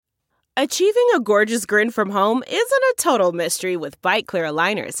Achieving a gorgeous grin from home isn't a total mystery with Bite Clear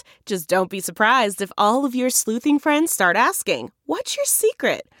aligners. Just don't be surprised if all of your sleuthing friends start asking, "What's your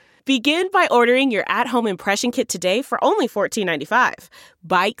secret?" Begin by ordering your at-home impression kit today for only $14.95.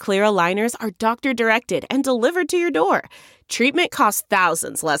 Bite Clear aligners are doctor-directed and delivered to your door. Treatment costs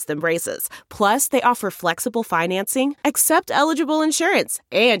thousands less than braces. Plus, they offer flexible financing, accept eligible insurance,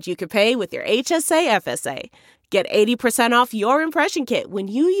 and you can pay with your HSA FSA. Get 80% off your impression kit when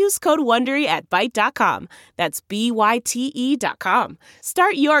you use code WONDERY at Byte.com. That's BYTE.com.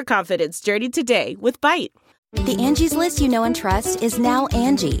 Start your confidence journey today with Byte. The Angie's List you know and trust is now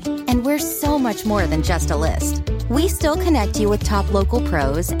Angie, and we're so much more than just a list. We still connect you with top local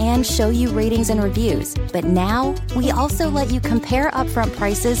pros and show you ratings and reviews, but now we also let you compare upfront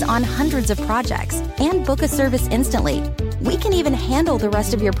prices on hundreds of projects and book a service instantly. We can even handle the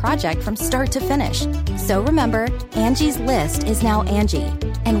rest of your project from start to finish. So remember, Angie's List is now Angie,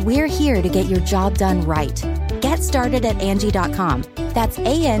 and we're here to get your job done right. Get started at Angie.com. That's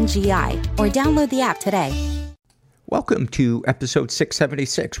ANGI, or download the app today. Welcome to episode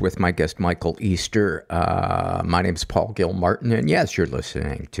 676 with my guest Michael Easter. My name's Paul Gilmartin, and yes, you're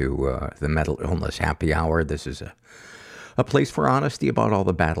listening to the Mental Illness Happy Hour. This is a place for honesty about all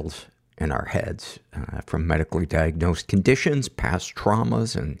the battles in our heads, from medically diagnosed conditions, past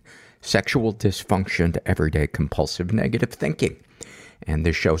traumas, and sexual dysfunction to everyday compulsive negative thinking. And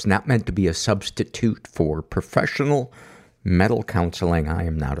this show's not meant to be a substitute for professional mental counseling. I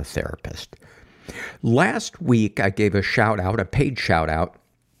am not a therapist. Last week, I gave a paid shout out,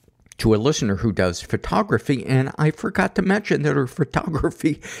 to a listener who does photography, and I forgot to mention that her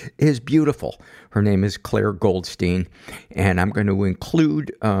photography is beautiful. Her name is Claire Goldstein, and I'm going to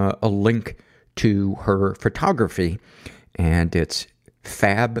include a link to her photography, and it's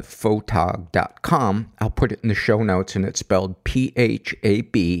fabphotog.com. I'll put it in the show notes, and it's spelled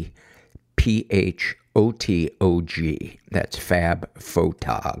PHABPHOTOG. That's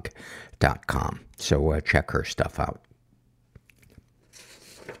fabphotog.com. So check her stuff out.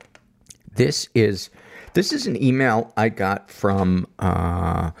 This is an email I got from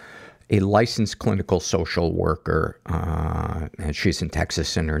a licensed clinical social worker, and she's in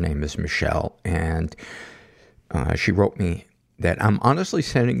Texas, and her name is Michelle. And she wrote me that I'm honestly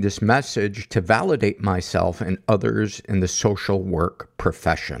sending this message to validate myself and others in the social work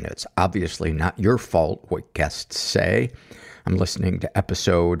profession. It's obviously not your fault what guests say. I'm listening to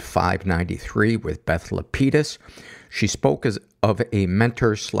episode 593 with Beth Lapidus. She spoke of a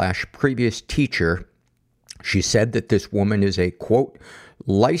mentor/previous teacher. She said that this woman is a, quote,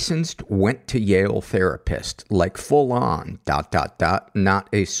 licensed went to Yale therapist, like full on, ... not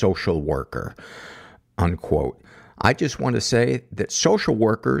a social worker, unquote. I just want to say that social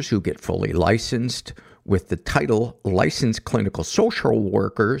workers who get fully licensed with the title licensed clinical social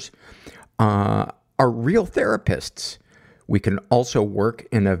workers are real therapists. We can also work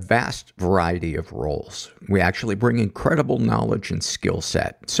in a vast variety of roles. We actually bring incredible knowledge and skill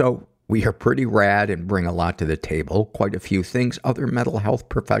set. So we are pretty rad and bring a lot to the table, quite a few things other mental health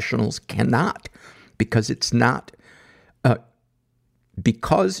professionals cannot, because it's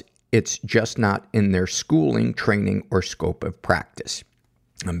just not in their schooling, training, or scope of practice.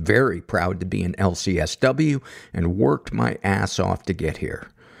 I'm very proud to be an LCSW and worked my ass off to get here.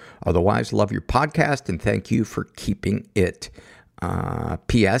 Otherwise, love your podcast and thank you for keeping it.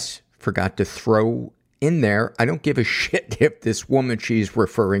 P.S. Forgot to throw in there, I don't give a shit if this woman she's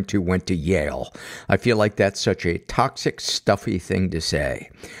referring to went to Yale. I feel like that's such a toxic, stuffy thing to say.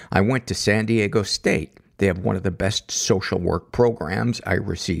 I went to San Diego State. They have one of the best social work programs. I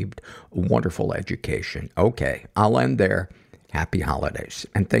received a wonderful education. Okay, I'll end there. Happy holidays.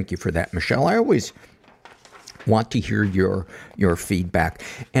 And thank you for that, Michelle. I always want to hear your feedback.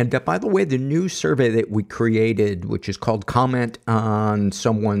 And by the way, the new survey that we created, which is called Comment on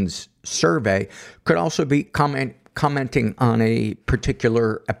Someone's Survey, could also be commenting on a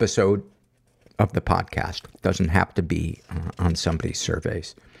particular episode of the podcast. It doesn't have to be on somebody's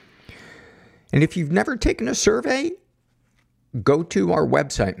surveys. And if you've never taken a survey, go to our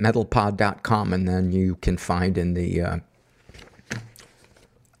website, mentalpod.com, and then you can find in the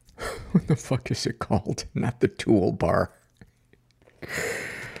what the fuck is it called? Not the toolbar.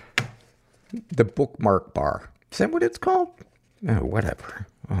 The bookmark bar. Is that what it's called? Oh, whatever.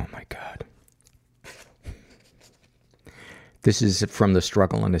 Oh, my God. This is from the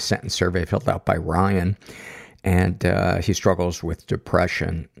Struggle in a Sentence survey filled out by Ryan. And he struggles with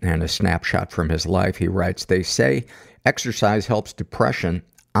depression. And a snapshot from his life, he writes, they say exercise helps depression.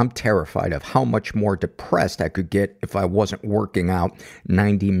 I'm terrified of how much more depressed I could get if I wasn't working out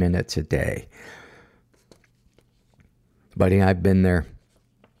 90 minutes a day. Buddy, I've been there.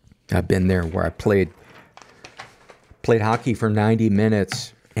 I've been there where I played hockey for 90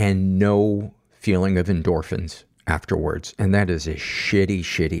 minutes and no feeling of endorphins afterwards. And that is a shitty,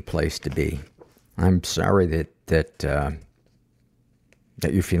 shitty place to be. I'm sorry that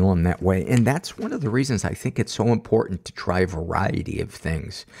you're feeling that way. And that's one of the reasons I think it's so important to try a variety of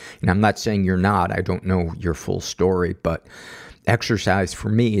things. And I'm not saying you're not. I don't know your full story, but exercise for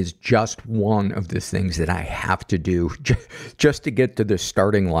me is just one of the things that I have to do just to get to the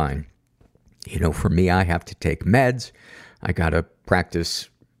starting line. You know, for me, I have to take meds. I got to practice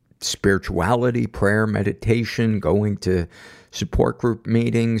spirituality, prayer, meditation, going to support group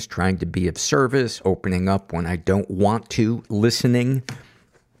meetings, trying to be of service, opening up when I don't want to, listening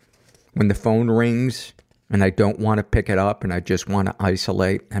when the phone rings and I don't want to pick it up and I just want to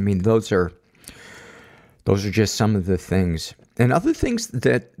isolate. I mean, those are just some of the things. And other things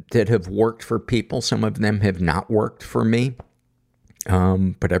that have worked for people, some of them have not worked for me,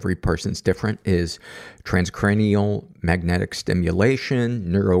 but every person's different, is transcranial magnetic stimulation,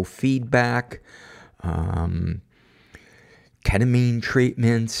 neurofeedback, ketamine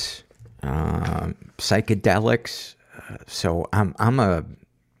treatments, psychedelics. So I'm a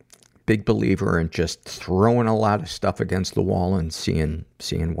big believer in just throwing a lot of stuff against the wall and seeing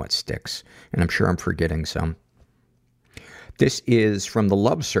what sticks. And I'm sure I'm forgetting some. This is from the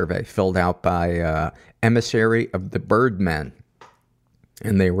Love Survey filled out by Emissary of the Birdmen.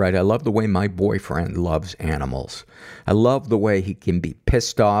 And they write, I love the way my boyfriend loves animals. I love the way he can be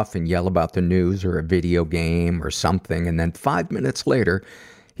pissed off and yell about the news or a video game or something. And then 5 minutes later,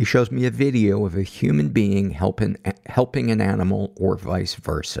 he shows me a video of a human being helping an animal or vice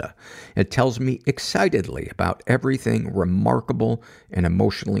versa. It tells me excitedly about everything remarkable and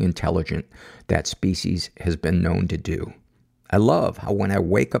emotionally intelligent that species has been known to do. I love how when I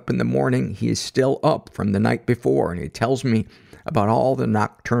wake up in the morning, he is still up from the night before and he tells me about all the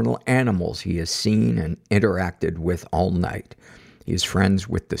nocturnal animals he has seen and interacted with all night. He is friends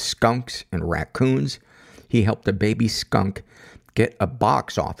with the skunks and raccoons. He helped a baby skunk get a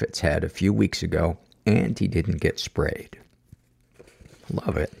box off its head a few weeks ago, and he didn't get sprayed.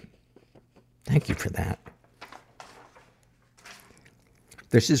 Love it. Thank you for that.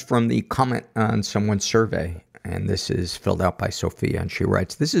 This is from the comment on someone's survey, and this is filled out by Sophia, and she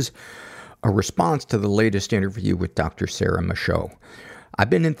writes, this is a response to the latest interview with Dr. Sarah Michaud. I've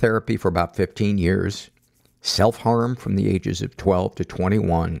been in therapy for about 15 years, self-harm from the ages of 12 to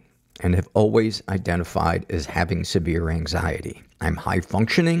 21, and have always identified as having severe anxiety. I'm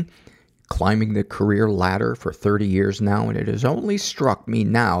high-functioning, climbing the career ladder for 30 years now, and it has only struck me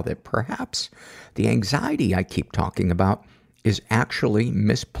now that perhaps the anxiety I keep talking about is actually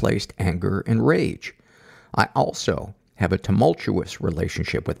misplaced anger and rage. I also have a tumultuous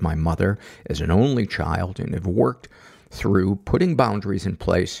relationship with my mother as an only child and have worked through putting boundaries in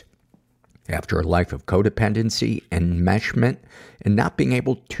place after a life of codependency and enmeshment and not being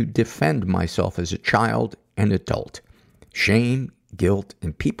able to defend myself as a child and adult. Shame, guilt,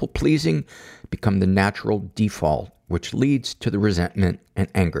 and people-pleasing become the natural default, which leads to the resentment and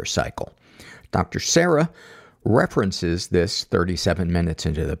anger cycle. Dr. Sarah references this 37 minutes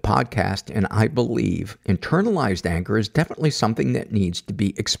into the podcast, and I believe internalized anger is definitely something that needs to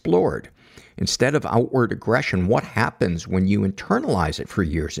be explored. Instead of outward aggression, what happens when you internalize it for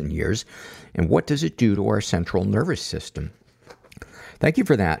years and years, and what does it do to our central nervous system? Thank you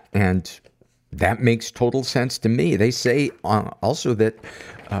for that, and that makes total sense to me. They say also that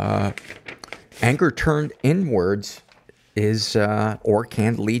anger turned inwards is or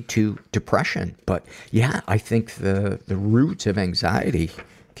can lead to depression. But yeah, I think the roots of anxiety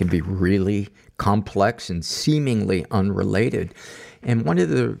can be really complex and seemingly unrelated. And one of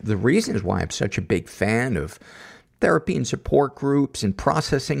the reasons why I'm such a big fan of therapy and support groups and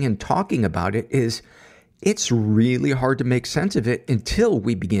processing and talking about it is it's really hard to make sense of it until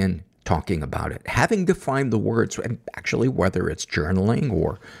we begin talking about it. Having to find the words, and actually whether it's journaling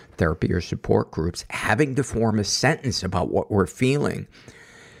or therapy or support groups, having to form a sentence about what we're feeling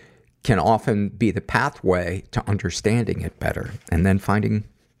can often be the pathway to understanding it better and then finding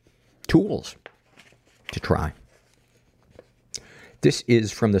tools to try. This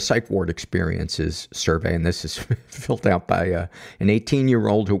is from the Psych Ward Experiences survey, and this is filled out by an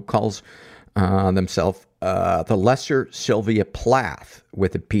 18-year-old who calls themselves the Lesser Sylvia Plath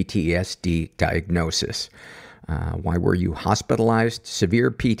with a PTSD diagnosis. Why were you hospitalized?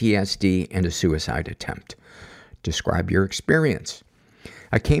 Severe PTSD and a suicide attempt. Describe your experience.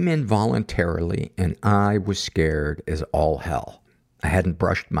 I came in voluntarily and I was scared as all hell. I hadn't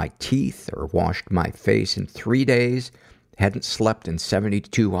brushed my teeth or washed my face in 3 days, hadn't slept in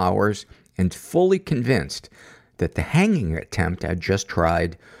 72 hours, and fully convinced that the hanging attempt I'd just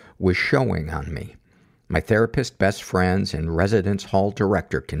tried was showing on me. My therapist, best friends, and residence hall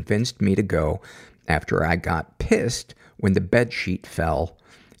director convinced me to go after I got pissed when the bedsheet fell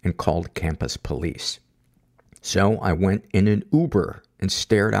and called campus police. So I went in an Uber and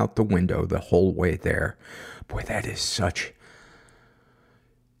stared out the window the whole way there. Boy, that is such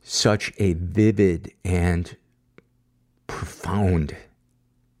a vivid and profound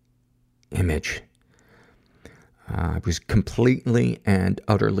image. I was completely and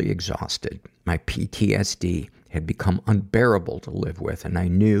utterly exhausted. My PTSD had become unbearable to live with, and I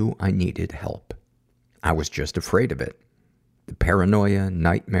knew I needed help. I was just afraid of it. The paranoia,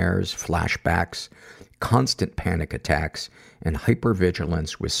 nightmares, flashbacks, constant panic attacks, and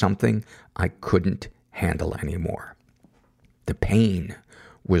hypervigilance was something I couldn't handle anymore. The pain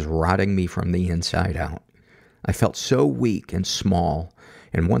was rotting me from the inside out. I felt so weak and small,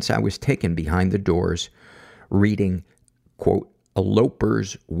 and once I was taken behind the doors, reading, quote,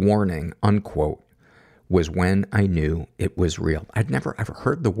 eloper's warning, unquote, was when I knew it was real. I'd never ever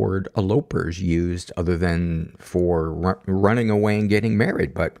heard the word elopers used other than for running away and getting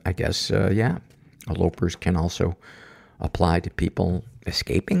married, but I guess, yeah, elopers can also apply to people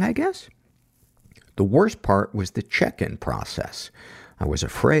escaping, I guess. The worst part was the check-in process. I was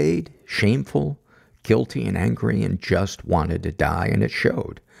afraid, shameful, guilty, and angry, and just wanted to die, and it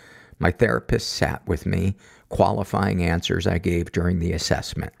showed. My therapist sat with me, qualifying answers I gave during the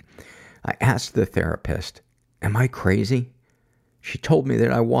assessment. I asked the therapist, "Am I crazy?" She told me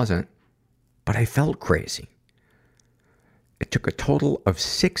that I wasn't, but I felt crazy. It took a total of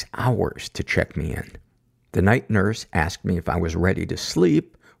 6 hours to check me in. The night nurse asked me if I was ready to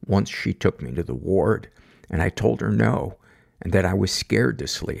sleep once she took me to the ward, and I told her no, and that I was scared to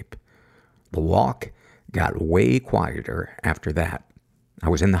sleep. The walk got way quieter after that. I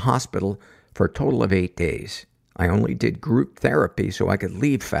was in the hospital for a total of 8 days. I only did group therapy so I could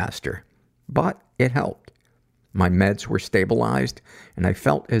leave faster, but it helped. My meds were stabilized, and I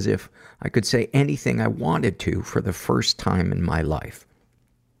felt as if I could say anything I wanted to for the first time in my life.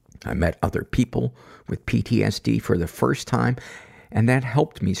 I met other people with PTSD for the first time, and that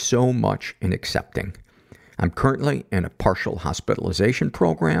helped me so much in accepting. I'm currently in a partial hospitalization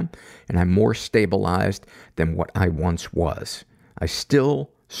program, and I'm more stabilized than what I once was. I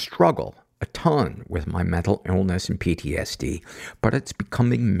still struggle a ton with my mental illness and PTSD, but it's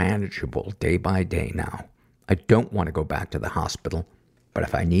becoming manageable day by day now. I don't want to go back to the hospital, but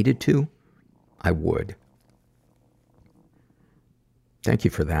if I needed to, I would. Thank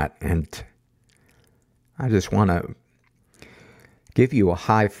you for that, and I just want to give you a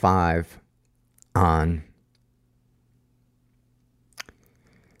high five on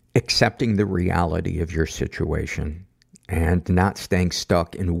accepting the reality of your situation and not staying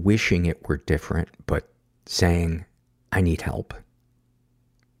stuck and wishing it were different, but saying, I need help.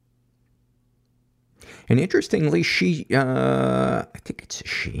 And interestingly, she, I think it's a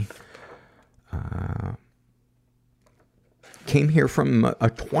she, came here from a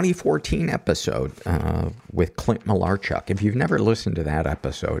 2014 episode with Clint Malarchuk. If you've never listened to that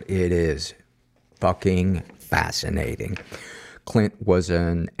episode, it is fucking fascinating. Clint was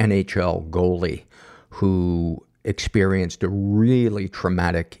an NHL goalie who experienced a really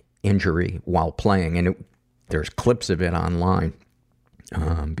traumatic injury while playing, and there's clips of it online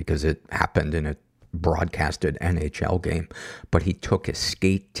because it happened in a broadcasted NHL game, but he took a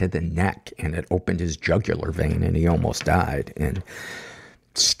skate to the neck and it opened his jugular vein and he almost died, and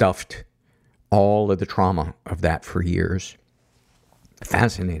stuffed all of the trauma of that for years.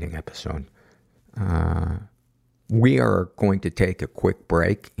 Fascinating episode. We are going to take a quick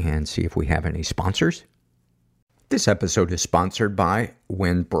break and see if we have any sponsors. This episode is sponsored by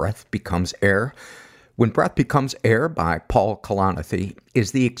When Breath Becomes Air. When Breath Becomes Air by Paul Kalanithi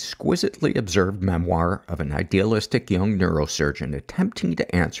is the exquisitely observed memoir of an idealistic young neurosurgeon attempting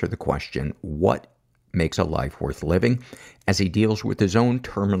to answer the question, what makes a life worth living, as he deals with his own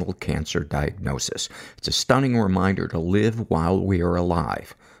terminal cancer diagnosis. It's a stunning reminder to live while we are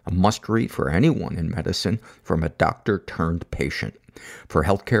alive. A must-read for anyone in medicine from a doctor-turned-patient. For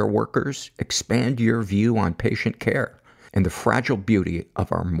healthcare workers, expand your view on patient care and the fragile beauty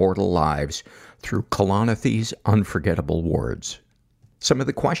of our mortal lives through Kalanithi's unforgettable words. Some of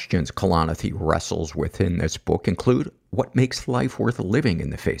the questions Kalanithi wrestles with in this book include, what makes life worth living in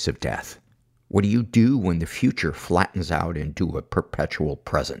the face of death? What do you do when the future flattens out into a perpetual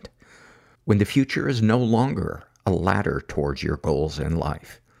present? When the future is no longer a ladder towards your goals in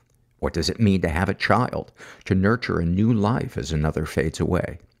life? What does it mean to have a child, to nurture a new life as another fades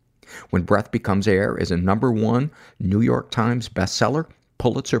away? When Breath Becomes Air is a #1 New York Times bestseller,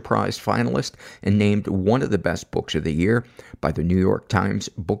 Pulitzer Prize finalist and named one of the best books of the year by the New York Times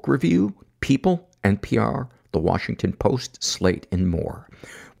Book Review, People, NPR, The Washington Post, Slate, and more.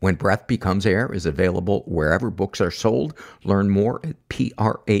 When Breath Becomes Air is available wherever books are sold. Learn more at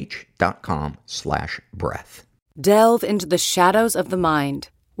prh.com/breath. Delve into the shadows of the mind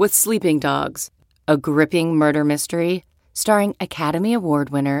with Sleeping Dogs, a gripping murder mystery starring Academy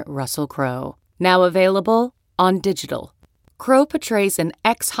Award winner Russell Crowe. Now available on digital. Crowe portrays an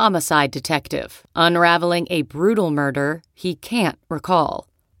ex-homicide detective unraveling a brutal murder he can't recall.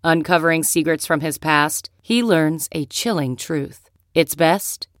 Uncovering secrets from his past, he learns a chilling truth. It's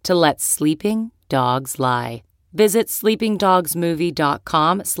best to let sleeping dogs lie. Visit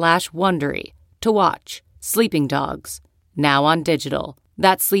sleepingdogsmovie.com/Wondery to watch Sleeping Dogs, now on digital.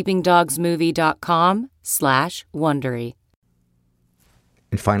 That's sleepingdogsmovie.com/Wondery.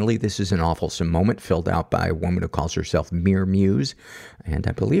 And finally, this is an awfulsome moment filled out by a woman who calls herself Mere Muse. And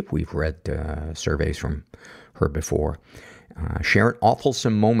I believe we've read surveys from her before. Share an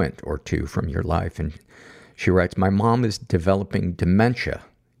awfulsome moment or two from your life. And she writes, my mom is developing dementia.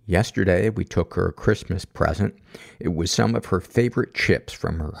 Yesterday, we took her a Christmas present. It was some of her favorite chips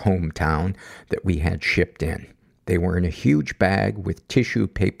from her hometown that we had shipped in. They were in a huge bag with tissue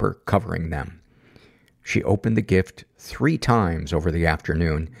paper covering them. She opened the gift 3 times over the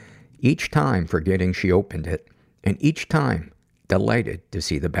afternoon, each time forgetting she opened it, and each time delighted to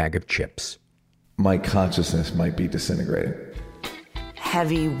see the bag of chips. My consciousness might be disintegrating.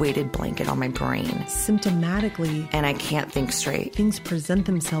 Heavy weighted blanket on my brain. Symptomatically. And I can't think straight. Things present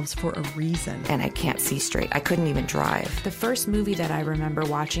themselves for a reason. And I can't see straight. I couldn't even drive. The first movie that I remember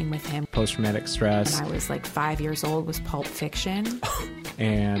watching with him, post-traumatic stress, when I was like 5 years old, was Pulp Fiction.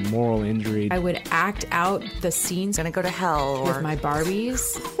 And moral injury. I would act out the scenes. Gonna go to hell. With my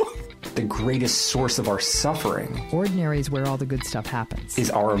Barbies. The greatest source of our suffering, ordinary is where all the good stuff happens,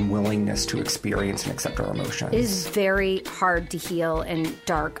 is our unwillingness to experience and accept our emotions. It is very hard to heal in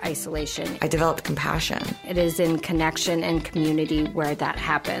dark isolation. I developed compassion. It is in connection and community where that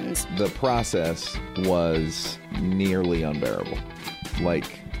happens. The process was nearly unbearable.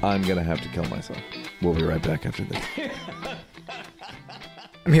 Like, I'm going to have to kill myself. We'll be right back after this.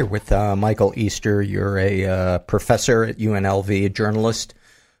 I'm here with Michael Easter. You're a professor at UNLV, a journalist.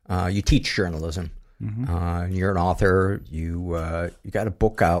 You teach journalism. Mm-hmm. You're an author. You got a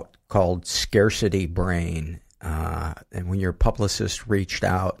book out called Scarcity Brain. And when your publicist reached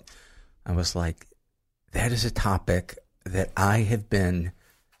out, I was like, that is a topic that I have been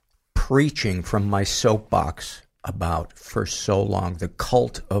preaching from my soapbox about for so long. The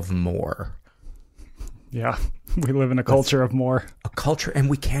cult of more. Yeah, we live in a culture of more. A culture, and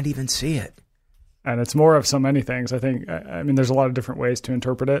we can't even see it. And it's more of so many things. I mean, there's a lot of different ways to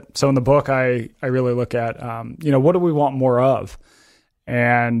interpret it. So in the book, I really look at, what do we want more of?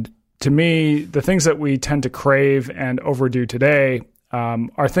 And to me, the things that we tend to crave and overdo today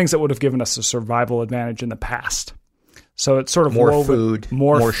are things that would have given us a survival advantage in the past. So it's sort of more food,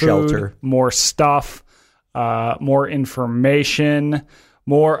 more shelter, more stuff, more information,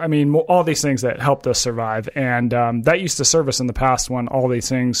 all these things that helped us survive. And that used to serve us in the past when all these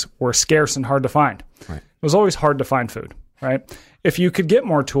things were scarce and hard to find. Right. It was always hard to find food, right? If you could get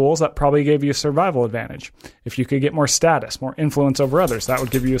more tools, that probably gave you a survival advantage. If you could get more status, more influence over others, that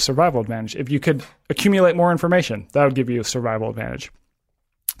would give you a survival advantage. If you could accumulate more information, that would give you a survival advantage.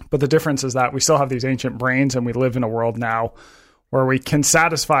 But the difference is that we still have these ancient brains, and we live in a world now where we can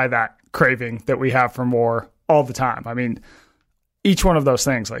satisfy that craving that we have for more all the time. I mean, each one of those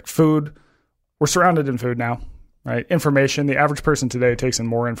things, like food, we're surrounded in food now, right? Information, the average person today takes in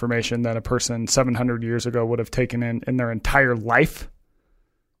more information than a person 700 years ago would have taken in their entire life.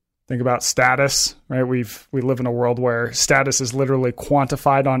 Think about status, right? We live in a world where status is literally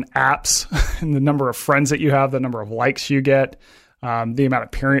quantified on apps and the number of friends that you have, the number of likes you get, the amount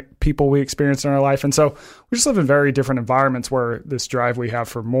of people we experience in our life. And so we just live in very different environments where this drive we have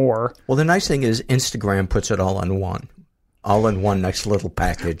for more. Well, the nice thing is Instagram puts it all in one. All in one nice little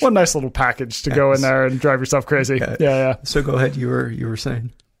package. One nice little package to go in there and drive yourself crazy. Yeah. So go ahead. You were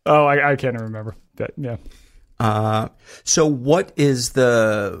saying. Oh, I can't remember. But, yeah. So what is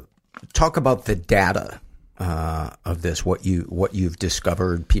talk about the data of this? What you've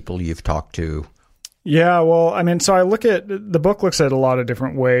discovered, people you've talked to. Yeah, well, I mean, so the book looks at a lot of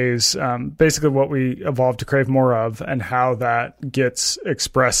different ways, basically what we evolved to crave more of and how that gets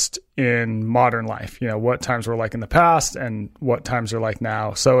expressed in modern life, what times were like in the past and what times are like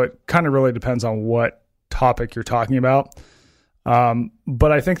now. So it kind of really depends on what topic you're talking about.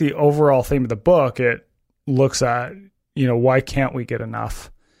 But I think the overall theme of the book, it looks at, why can't we get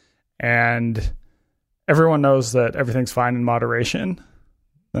enough? And everyone knows that everything's fine in moderation.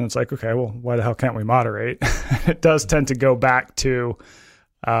 then it's like, okay, well, why the hell can't we moderate? It does tend to go back to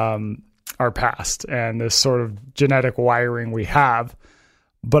our past and this sort of genetic wiring we have.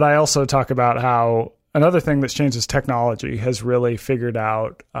 But I also talk about how another thing that's changed is technology has really figured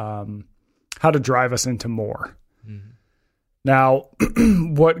out how to drive us into more. Mm-hmm. Now,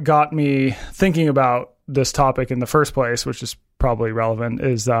 what got me thinking about this topic in the first place, which is probably relevant,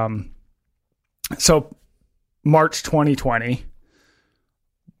 is so March 2020,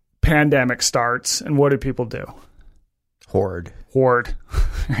 pandemic starts, and what do people do? Hoard.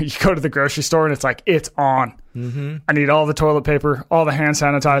 You go to the grocery store and it's like, it's on. Mm-hmm. I need all the toilet paper, all the hand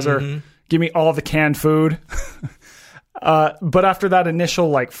sanitizer. Mm-hmm. Give me all the canned food. But after that initial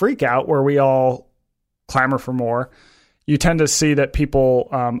like freak out where we all clamor for more, you tend to see that people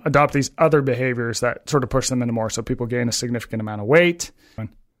adopt these other behaviors that sort of push them into more. So people gain a significant amount of weight.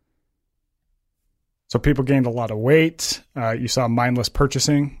 So people gained a lot of weight. You saw mindless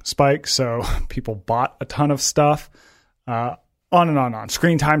purchasing spike. So people bought a ton of stuff. On and on.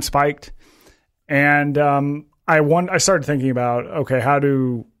 Screen time spiked. And I started thinking about, okay, how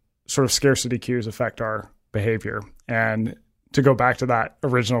do sort of scarcity cues affect our behavior? And to go back to that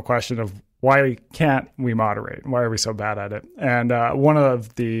original question of why can't we moderate? Why are we so bad at it? And one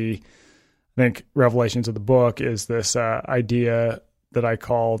of the, I think, revelations of the book is this idea that I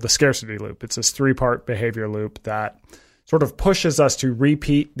call the scarcity loop. It's this 3-part behavior loop that sort of pushes us to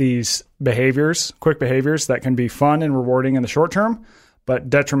repeat these behaviors, quick behaviors that can be fun and rewarding in the short term, but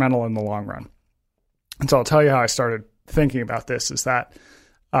detrimental in the long run. And so I'll tell you how I started thinking about this is that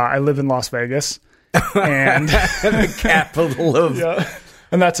I live in Las Vegas and the capital of... Yeah.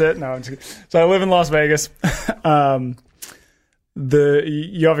 And that's it. No, I'm just kidding. So I live in Las Vegas.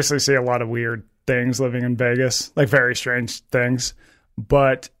 You obviously see a lot of weird things living in Vegas, like very strange things.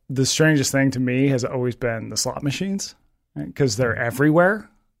 But the strangest thing to me has always been the slot machines, because they're everywhere.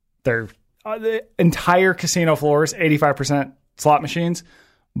 They're the entire casino floors, 85% slot machines,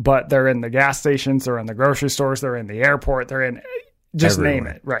 but they're in the gas stations, they're in the grocery stores, they're in the airport, they're in just everywhere. Name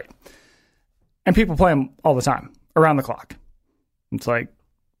it, right? And people play them all the time, around the clock. It's like,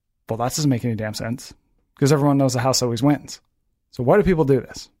 well, that doesn't make any damn sense because everyone knows the house always wins. So why do people do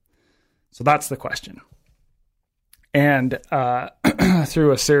this? So that's the question. And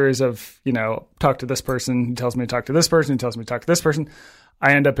through a series of, talk to this person, who tells me to talk to this person, who tells me to talk to this person,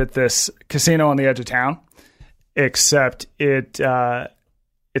 I end up at this casino on the edge of town, except it's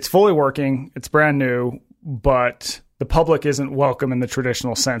fully working, it's brand new, but the public isn't welcome in the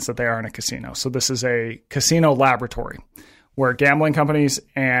traditional sense that they are in a casino. So this is a casino laboratory where gambling companies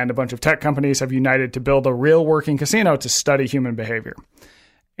and a bunch of tech companies have united to build a real working casino to study human behavior.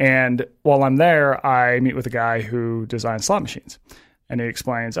 And while I'm there, I meet with a guy who designs slot machines. And he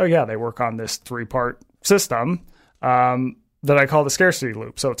explains, oh yeah, they work on this 3-part system that I call the scarcity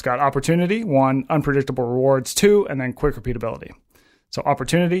loop. So it's got opportunity, 1, unpredictable rewards, 2, and then quick repeatability. So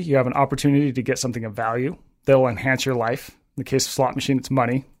opportunity, you have an opportunity to get something of value. They'll enhance your life. In the case of slot machine, it's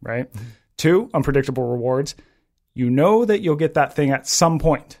money, right? Mm-hmm. 2, unpredictable rewards. You know that you'll get that thing at some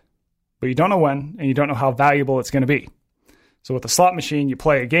point, but you don't know when, and you don't know how valuable it's going to be. So with a slot machine, you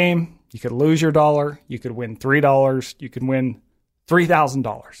play a game, you could lose your $1, you could win $3, you could win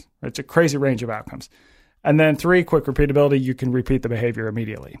 $3,000. It's a crazy range of outcomes. And then 3, quick repeatability, you can repeat the behavior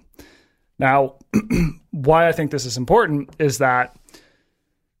immediately. Now, why I think this is important is that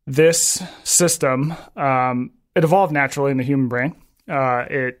this system, it evolved naturally in the human brain.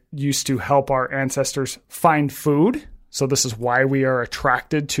 It used to help our ancestors find food. So this is why we are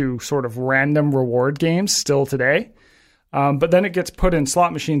attracted to sort of random reward games still today. But then it gets put in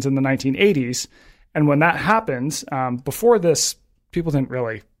slot machines in the 1980s. And when that happens, before this, people didn't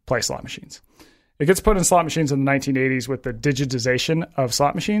really play slot machines. It gets put in slot machines in the 1980s with the digitization of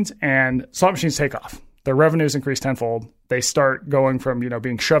slot machines, and slot machines take off. Their revenues increase tenfold. They start going from,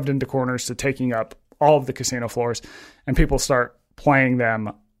 being shoved into corners to taking up all of the casino floors, and people start playing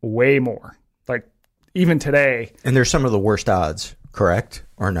them way more. Like even today. And they're some of the worst odds, correct?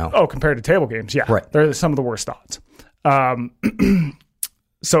 Or no? Oh, compared to table games, yeah. Right. They're some of the worst odds.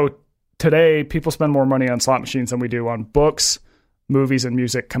 So today, people spend more money on slot machines than we do on books, movies, and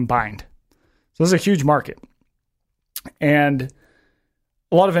music combined. So this is a huge market. And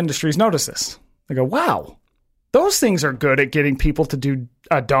a lot of industries notice this. They go, wow, those things are good at getting people to do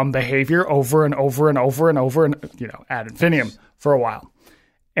a dumb behavior over and over and over and over and, ad infinitum for a while.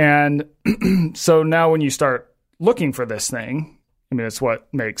 And so now when you start looking for this thing, it's what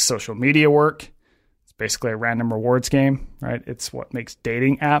makes social media work. Basically a random rewards game, right? It's what makes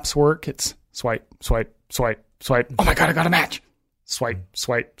dating apps work. It's swipe, swipe, swipe, swipe. Oh my God, I got a match. Swipe,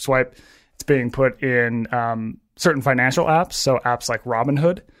 swipe, swipe. It's being put in certain financial apps. So apps like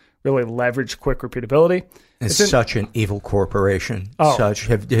Robinhood really leverage quick repeatability. It's such an evil corporation. Oh.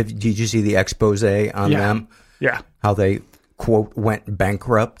 Did you see the expose on them? Yeah. How they, quote, went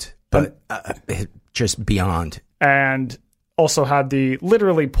bankrupt, but just beyond. And also had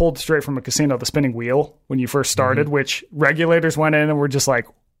literally pulled straight from a casino, the spinning wheel when you first started, which regulators went in and were just like,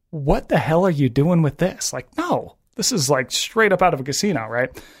 what the hell are you doing with this? Like, no, this is like straight up out of a casino, right?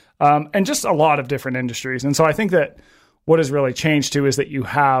 And just a lot of different industries. And so I think that what has really changed too is that you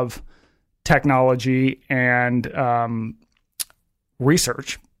have technology and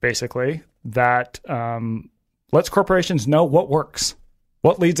research, basically, that lets corporations know what works,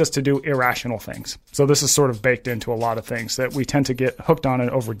 what leads us to do irrational things. So this is sort of baked into a lot of things that we tend to get hooked on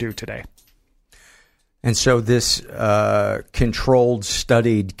and overdo today. And so this controlled,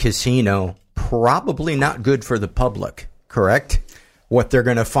 studied casino, probably not good for the public, correct? What they're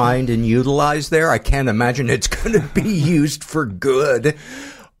going to find and utilize there, I can't imagine it's going to be used for good.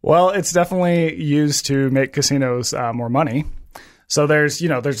 Well, it's definitely used to make casinos more money. So there's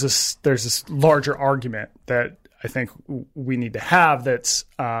this larger argument that I think we need to have that's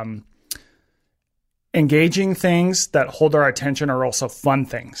engaging things that hold our attention are also fun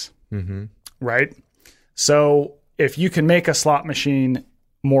things, right? So if you can make a slot machine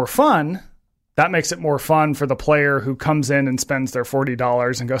more fun, that makes it more fun for the player who comes in and spends their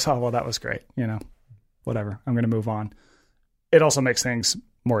 $40 and goes, oh, well, that was great. Whatever, I'm going to move on. It also makes things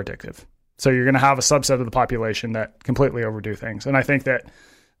more addictive. So you're going to have a subset of the population that completely overdo things. And I think that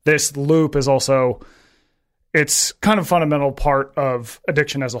this loop is also, it's kind of a fundamental part of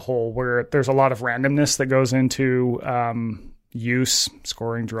addiction as a whole, where there's a lot of randomness that goes into use,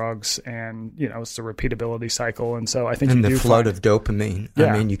 scoring drugs, and it's the repeatability cycle. And so I think the flood of dopamine. Yeah.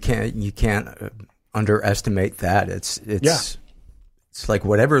 I mean, you can't underestimate that. It's like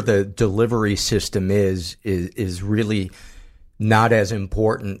whatever the delivery system is really not as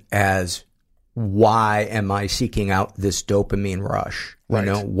important as why am I seeking out this dopamine rush?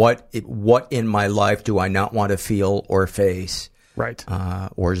 Right. What in my life do I not want to feel or face? Right.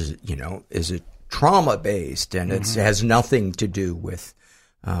 Or is it trauma based, and it has nothing to do with,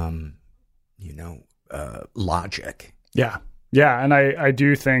 logic. Yeah. Yeah. And I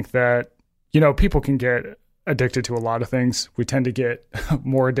do think that, people can get addicted to a lot of things. We tend to get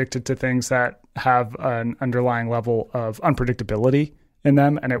more addicted to things that have an underlying level of unpredictability in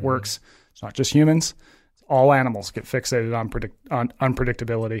them. And it works. It's not just humans. All animals get fixated on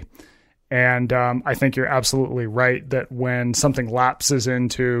unpredictability. And I think you're absolutely right that when something lapses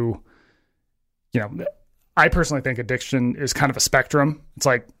into, I personally think addiction is kind of a spectrum. It's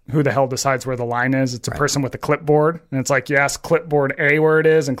like, who the hell decides where the line is? It's a person with a clipboard. And it's like, you ask clipboard A where it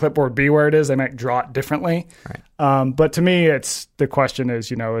is and clipboard B where it is. They might draw it differently. Right. But to me, the question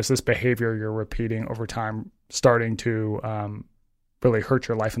is, is this behavior you're repeating over time starting to really hurt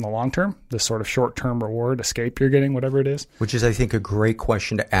your life in the long term? This sort of short-term reward, escape you're getting, whatever it is. Which is, I think, a great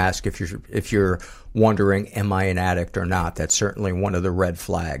question to ask if you're wondering, am I an addict or not? That's certainly one of the red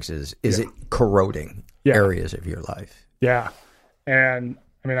flags. Is it corroding areas of your life? Yeah. And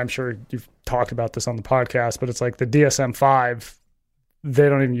I mean, I'm sure you've talked about this on the podcast, but it's like the DSM-5, they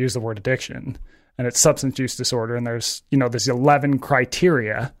don't even use the word addiction, and it's substance use disorder. And there's 11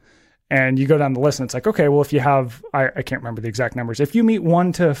 criteria. And you go down the list and it's like, okay, well, if you have, I can't remember the exact numbers. If you meet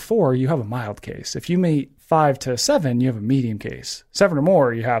 1 to 4, you have a mild case. If you meet 5 to 7, you have a medium case. 7 or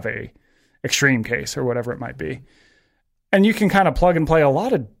more, you have a extreme case or whatever it might be. And you can kind of plug and play a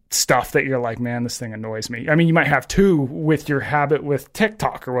lot of stuff that you're like, man, this thing annoys me. I mean, you might have 2 with your habit with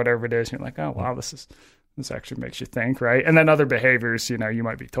TikTok or whatever it is. And you're like, oh, wow, this actually makes you think, right? And then other behaviors, you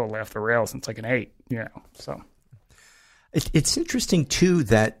might be totally off the rails and it's like an 8, so. It's interesting too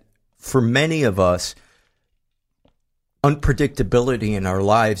that for many of us, unpredictability in our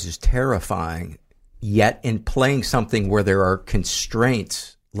lives is terrifying. Yet in playing something where there are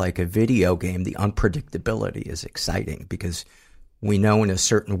constraints, like a video game, the unpredictability is exciting because we know in a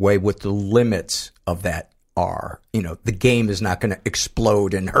certain way what the limits of that are. The game is not going to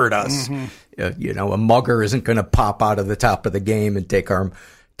explode and hurt us. A mugger isn't going to pop out of the top of the game and take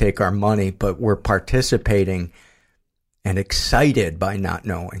our money, but we're participating and excited by not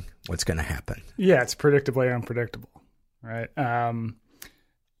knowing what's going to happen. Yeah, it's predictably unpredictable, right? I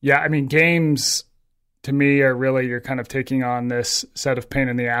mean, games to me are really, you're kind of taking on this set of pain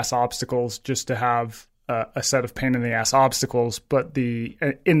in the ass obstacles just to have a set of pain in the ass obstacles, but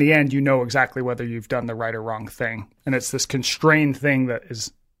in the end, exactly whether you've done the right or wrong thing. And it's this constrained thing that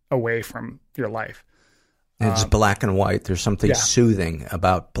is away from your life. It's black and white. There's something soothing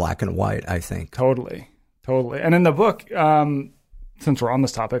about black and white, I think. Totally. And in the book, since we're on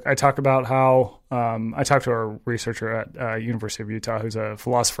this topic, I talk about how I talked to a researcher at University of Utah who's a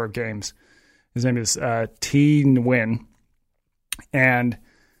philosopher of games. His name is T. Nguyen. And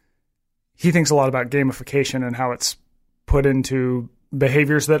he thinks a lot about gamification and how it's put into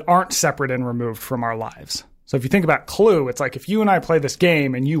behaviors that aren't separate and removed from our lives. So if you think about Clue, it's like if you and I play this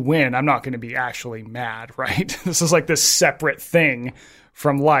game and you win, I'm not going to be actually mad, right? This is like this separate thing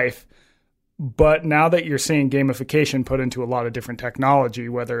from life. But now that you're seeing gamification put into a lot of different technology,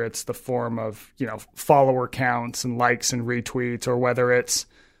 whether it's the form of, follower counts and likes and retweets, or whether it's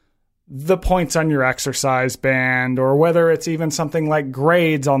the points on your exercise band, or whether it's even something like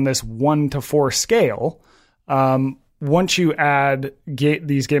grades on this 1 to 4 scale, once you add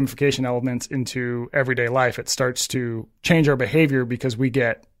these gamification elements into everyday life, it starts to change our behavior because we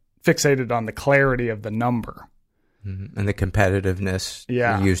get fixated on the clarity of the number. Mm-hmm. And the competitiveness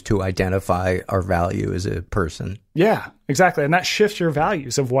we use to identify our value as a person. Yeah, exactly. And that shifts your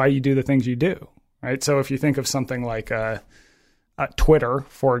values of why you do the things you do, right? So if you think of something like Twitter,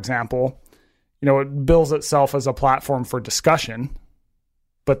 for example, it bills itself as a platform for discussion,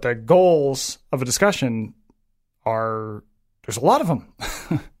 but the goals of a discussion there's a lot of them.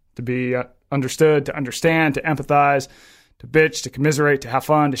 To be understood, to understand, to empathize, to bitch, to commiserate, to have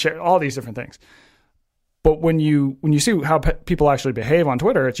fun, to share, all these different things. But when you see how people actually behave on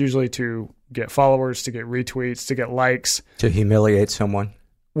Twitter, it's usually to get followers, to get retweets, to get likes. To humiliate someone.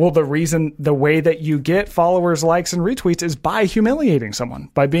 Well, the way that you get followers, likes, and retweets is by humiliating someone,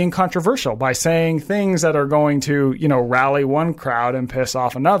 by being controversial, by saying things that are going to, rally one crowd and piss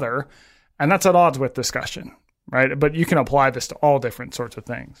off another. And that's at odds with discussion, right? But you can apply this to all different sorts of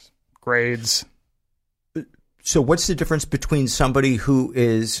things. Grades. So what's the difference between somebody who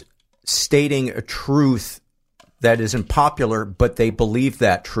is stating a truth that isn't popular, but they believe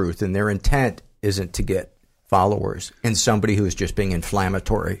that truth and their intent isn't to get followers, and somebody who is just being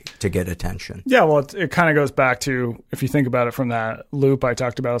inflammatory to get attention? Yeah, well, it kind of goes back to, if you think about it from that loop I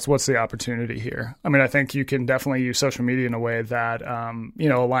talked about, it's what's the opportunity here? I mean, I think you can definitely use social media in a way that,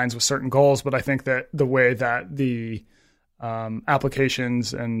 aligns with certain goals, but I think that the way that the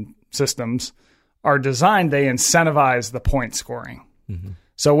applications and systems are designed, they incentivize the point scoring. Mm-hmm.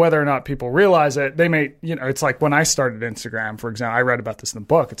 So whether or not people realize it, they may, it's like when I started Instagram, for example, I read about this in the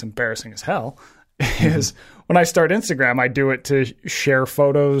book, it's embarrassing as hell, is when I start Instagram, I do it to share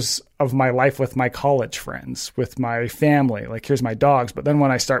photos of my life with my college friends, with my family, like here's my dogs. But then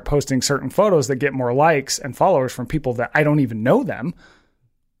when I start posting certain photos that get more likes and followers from people that I don't even know them,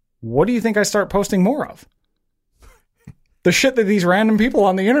 what do you think I start posting more of? The shit that these random people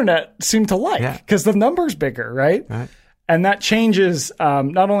on the internet seem to like, because the number's bigger, right? And that changes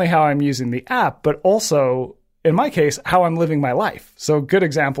not only how I'm using the app, but also, in my case, how I'm living my life. So a good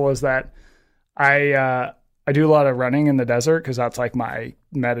example is that I do a lot of running in the desert because that's like my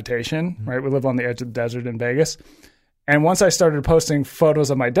meditation, right? We live on the edge of the desert in Vegas. And once I started posting photos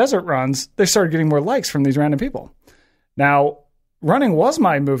of my desert runs, they started getting more likes from these random people. Now, running was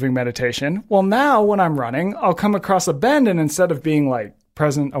my moving meditation. Well, now when I'm running, I'll come across a bend, and instead of being like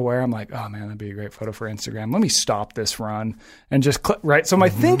present aware, I'm like, oh man, that'd be a great photo for Instagram. Let me stop this run and just click, right? So my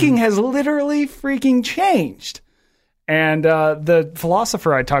thinking has literally freaking changed. And the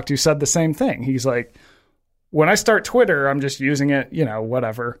philosopher I talked to said the same thing. He's like, when I start Twitter, I'm just using it,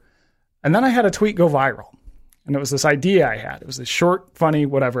 whatever. And then I had a tweet go viral. And it was this idea I had. It was this short, funny,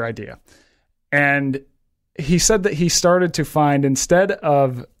 whatever idea. And he said that he started to find, instead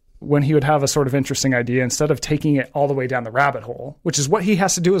of when he would have a sort of interesting idea, instead of taking it all the way down the rabbit hole, which is what he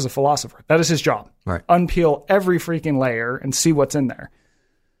has to do as a philosopher. That is his job. Right. Unpeel every freaking layer and see what's in there.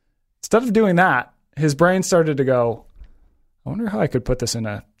 Instead of doing that, his brain started to go, I wonder how I could put this in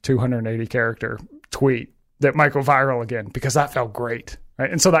a 280 character tweet that might go viral again, because that felt great. Right.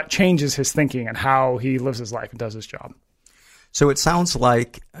 And so that changes his thinking and how he lives his life and does his job. So it sounds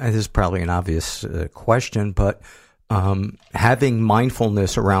like, this is probably an obvious question, but having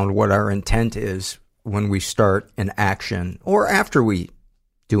mindfulness around what our intent is when we start an action or after we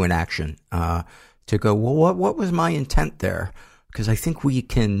do an action, to go, well, what was my intent there? Because I think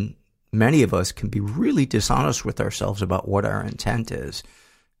many of us can be really dishonest with ourselves about what our intent is.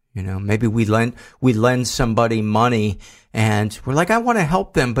 Maybe we lend somebody money and we're like, I want to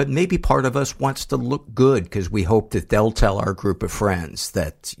help them, but maybe part of us wants to look good because we hope that they'll tell our group of friends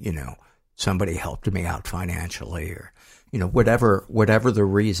that, somebody helped me out financially, or, whatever the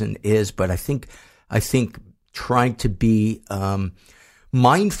reason is. But I think trying to be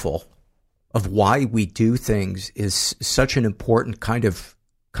mindful of why we do things is such an important kind of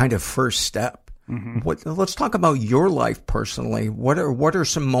first step. Mm-hmm. Let's talk about your life personally. What are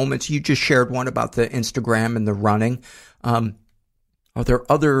some moments? You just shared one about the Instagram and the running. Are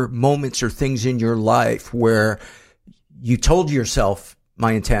there other moments or things in your life where you told yourself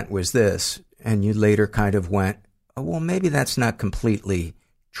my intent was this, and you later kind of went, oh, well, maybe that's not completely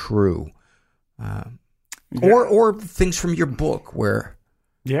true? Or things from your book where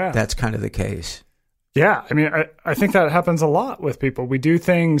that's kind of the case. Yeah. I mean, I think that happens a lot with people. We do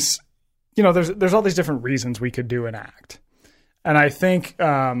things, there's all these different reasons we could do an act. And I think,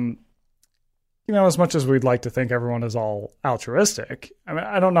 as much as we'd like to think everyone is all altruistic, I mean,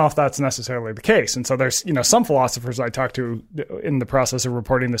 I don't know if that's necessarily the case. And so there's, some philosophers I talk to in the process of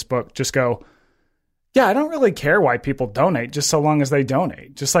reporting this book just go, yeah, I don't really care why people donate, just so long as they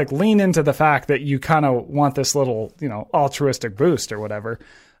donate. Just like lean into the fact that you kind of want this little, altruistic boost or whatever.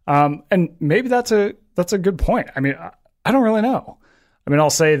 And maybe that's a good point. I mean, I don't really know. I mean, I'll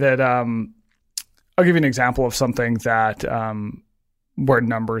say that I'll give you an example of something that where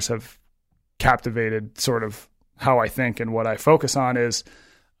numbers have captivated sort of how I think and what I focus on is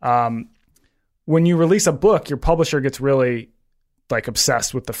when you release a book, your publisher gets really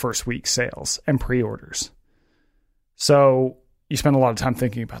obsessed with the first week sales and pre-orders. So you spend a lot of time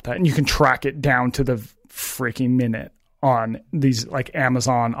thinking about that, and you can track it down to the freaking minute on these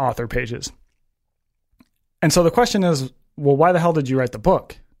Amazon author pages. And so the question is, well, why the hell did you write the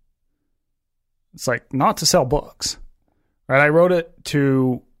book? It's not to sell books, right? I wrote it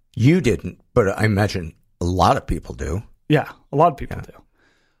to... You didn't, but I imagine a lot of people do. Yeah, a lot of people do.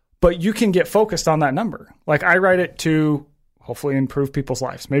 But you can get focused on that number. I write it to hopefully improve people's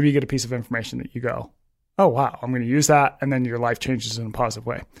lives. Maybe you get a piece of information that you go, oh, wow, I'm going to use that. And then your life changes in a positive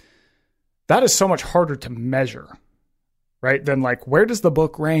way. That is so much harder to measure, right? Than where does the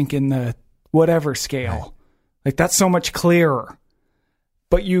book rank in the whatever scale? Right. That's so much clearer.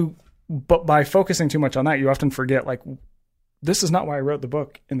 But by focusing too much on that, you often forget, this is not why I wrote the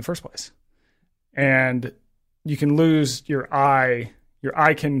book in the first place. And you can lose your eye. Your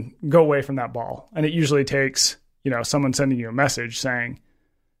eye can go away from that ball. And it usually takes, someone sending you a message saying,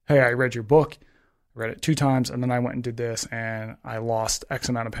 hey, I read your book. I read it 2 times, and then I went and did this, and I lost X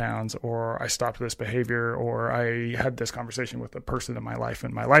amount of pounds, or I stopped this behavior, or I had this conversation with a person in my life,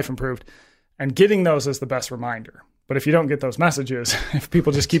 and my life improved. And getting those is the best reminder. But if you don't get those messages, if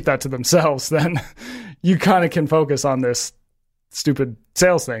people just keep that to themselves, then you kind of can focus on this stupid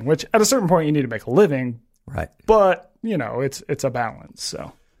sales thing, which at a certain point you need to make a living. Right. But, it's a balance.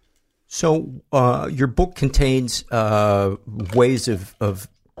 So your book contains ways of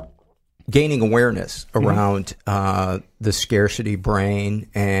gaining awareness around the scarcity brain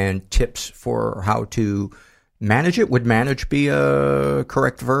and tips for how to manage it. Would manage be a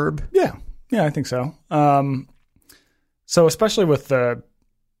correct verb? Yeah, I think so. So especially with the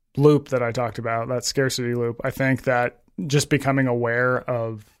loop that I talked about, that scarcity loop, I think that just becoming aware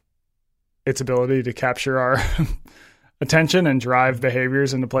of its ability to capture our attention and drive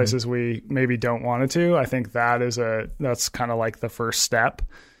behaviors into places we maybe don't want it to, I think that's kind of the first step.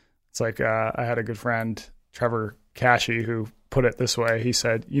 It's I had a good friend, Trevor Cashy, who put it this way. He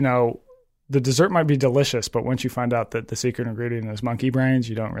said, the dessert might be delicious, but once you find out that the secret ingredient is monkey brains,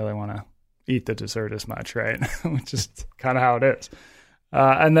 you don't really want to eat the dessert as much, right? Which is kind of how it is.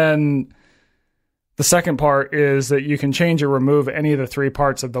 And then the second part is that you can change or remove any of the 3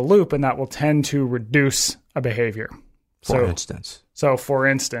 parts of the loop, and that will tend to reduce a behavior. For instance,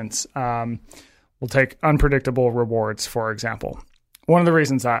 we'll take unpredictable rewards, for example. One of the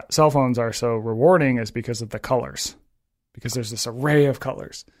reasons that cell phones are so rewarding is because of the colors, because there's this array of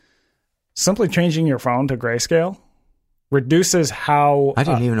colors. Simply changing your phone to grayscale reduces how... I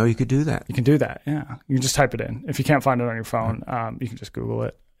didn't even know you could do that. You can do that, yeah. You can just type it in. If you can't find it on your phone, you can just Google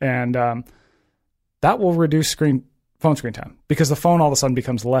it. And that will reduce phone screen time, because the phone all of a sudden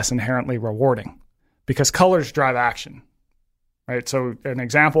becomes less inherently rewarding, because colors drive action, right? So an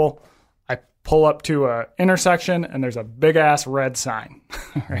example, I pull up to an intersection and there's a big-ass red sign,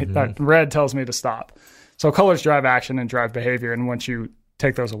 right? Mm-hmm. That red tells me to stop. So colors drive action and drive behavior, and once you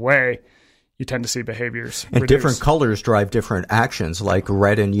take those away, you tend to see behaviors and reduce. Different colors drive different actions, like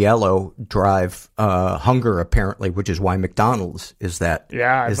red and yellow drive hunger, apparently, which is why McDonald's is that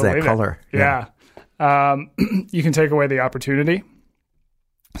color. Yeah. You can take away the opportunity.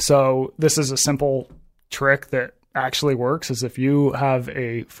 So this is a simple trick that actually works, is if you have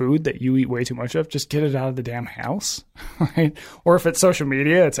a food that you eat way too much of, just get it out of the damn house, right? Or if it's social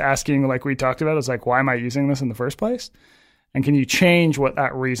media, it's asking, like we talked about, it's why am I using this in the first place? And can you change what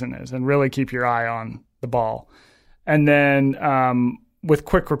that reason is and really keep your eye on the ball? And then with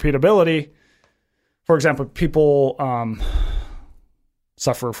quick repeatability, for example, people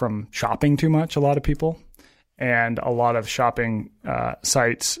suffer from shopping too much, a lot of people. And a lot of shopping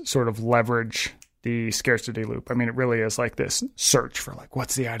sites sort of leverage the scarcity loop. I mean, it really is like this search for like,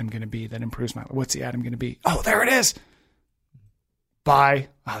 what's the item going to be that improves my life? What's the item going to be? Oh, there it is. Buy.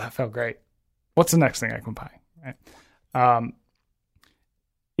 Oh, that felt great. What's the next thing I can buy? Right.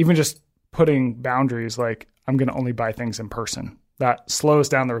 Even just putting boundaries, like I'm going to only buy things in person. That slows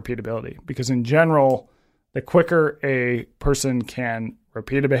down the repeatability, because in general, the quicker a person can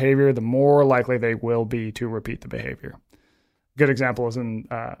repeat a behavior, the more likely they will be to repeat the behavior. A good example is in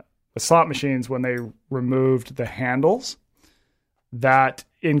the slot machines, when they removed the handles, that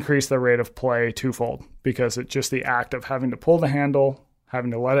increased the rate of play twofold, because it's just the act of having to pull the handle,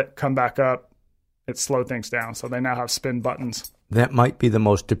 having to let it come back up, it slowed things down. So they now have spin buttons. That might be the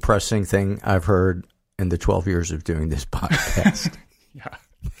most depressing thing I've heard in the 12 years of doing this podcast. Yeah.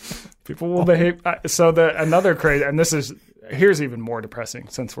 People will behave. So another crazy, and here's even more depressing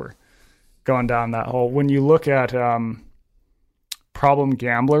since we're going down that hole. When you look at problem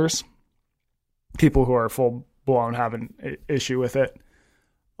gamblers, people who are full blown have an issue with it,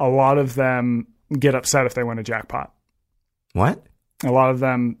 a lot of them get upset if they win a jackpot. What? A lot of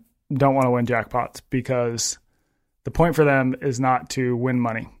them don't want to win jackpots because the point for them is not to win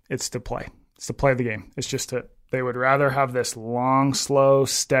money. It's to play. It's to play the game. It's just they would rather have this long, slow,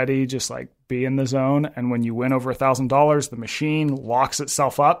 steady, just like be in the zone. And when you win over $1,000, the machine locks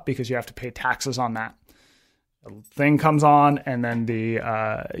itself up because you have to pay taxes on that. The thing comes on, and then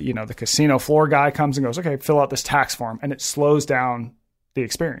the casino floor guy comes and goes, okay, fill out this tax form. And it slows down the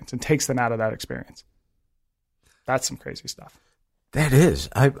experience and takes them out of that experience. That's some crazy stuff. That is.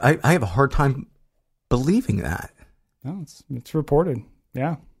 I have a hard time believing that. No, it's reported.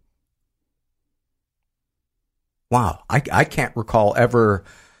 Yeah. Wow. I can't recall ever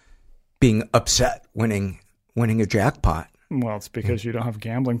being upset winning a jackpot. Well, it's because you don't have a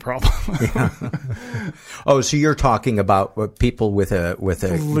gambling problem. Yeah. Oh, so you're talking about people with a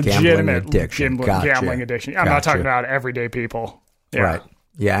gambling addiction. Gambling addiction. I'm not talking about everyday people. Yeah. Right.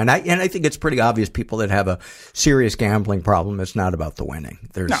 Yeah, and I think it's pretty obvious people that have a serious gambling problem. It's not about the winning.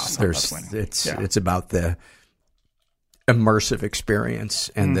 It's not about the winning. It's about the immersive experience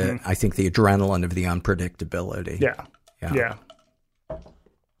and I think the adrenaline of the unpredictability. Yeah.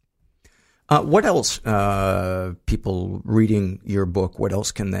 What else, people reading your book, what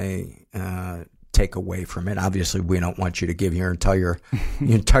else can they take away from it? Obviously, we don't want you to give your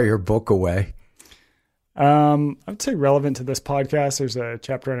entire book away. I would say relevant to this podcast, there's a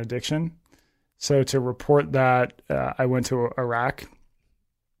chapter on addiction. So to report that, I went to Iraq.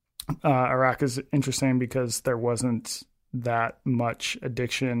 Iraq is interesting because there wasn't that much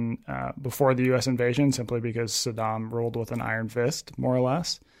addiction before the U.S. invasion, simply because Saddam ruled with an iron fist, more or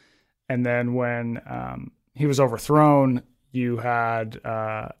less. And then when he was overthrown, you had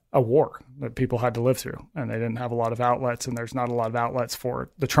a war that people had to live through, and they didn't have a lot of outlets, and there's not a lot of outlets for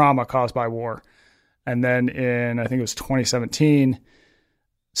the trauma caused by war. And then in, I think it was 2017,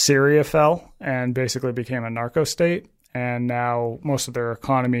 Syria fell and basically became a narco state. And now most of their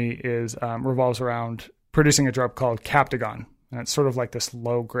economy revolves around producing a drug called Captagon. And it's sort of like this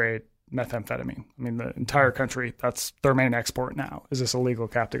low-grade methamphetamine. I mean, the entire country, that's their main export now, is this illegal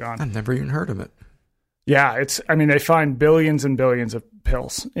Captagon. I've never even heard of it. Yeah, they find billions and billions of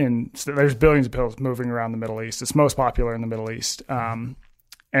pills. There's billions of pills moving around the Middle East. It's most popular in the Middle East.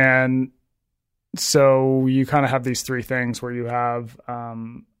 And so you kind of have these three things where you have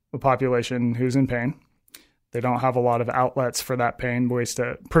a population who's in pain. They don't have a lot of outlets for that pain,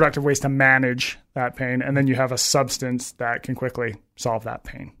 productive ways to manage that pain. And then you have a substance that can quickly solve that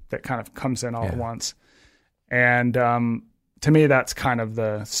pain that kind of comes in all at once. And to me, that's kind of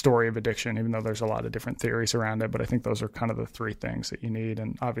the story of addiction, even though there's a lot of different theories around it. But I think those are kind of the three things that you need.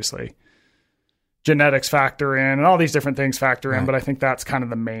 And obviously genetics factor in and all these different things factor in. But I think that's kind of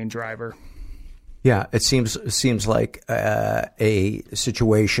the main driver. Yeah, it seems like a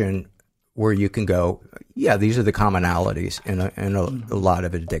situation where you can go, yeah, these are the commonalities in a lot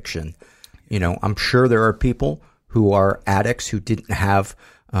of addiction. You know, I'm sure there are people who are addicts who didn't have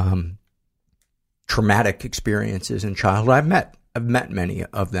traumatic experiences in childhood. I've met many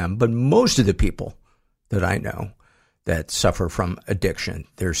of them, but most of the people that I know that suffer from addiction,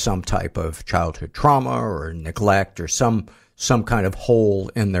 there's some type of childhood trauma or neglect or some kind of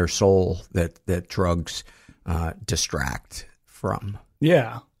hole in their soul that drugs distract from.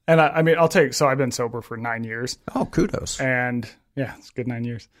 Yeah. And so I've been sober for 9 years. Oh, kudos. And yeah, it's a good 9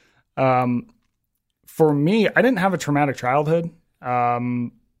 years. For me, I didn't have a traumatic childhood.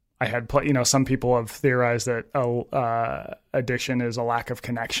 I had, some people have theorized that addiction is a lack of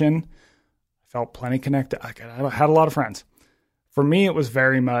connection. I felt plenty connected. I had a lot of friends. For me, it was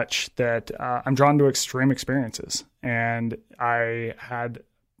very much that I'm drawn to extreme experiences. And I had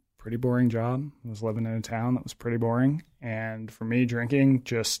pretty boring job. I was living in a town that was pretty boring. And for me, drinking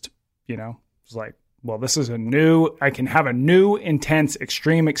just, was like, well, this is I can have a new, intense,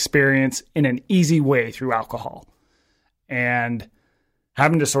 extreme experience in an easy way through alcohol. And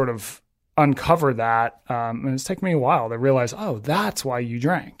having to sort of uncover that, and it's taken me a while to realize, oh, that's why you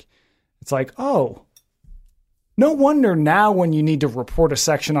drank. It's like, oh, no wonder now when you need to report a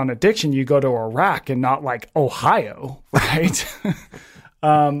section on addiction, you go to Iraq and not like Ohio, right?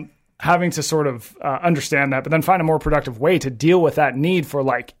 Having to sort of understand that, but then find a more productive way to deal with that need for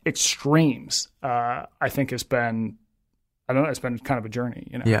like extremes, I think it's been kind of a journey,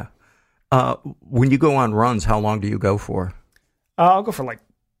 Yeah. When you go on runs, how long do you go for? I'll go for like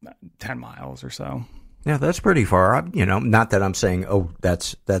 10 miles or so. Yeah, that's pretty far. Not that I'm saying, oh,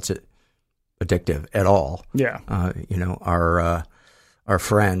 that's addictive at all. Yeah. Our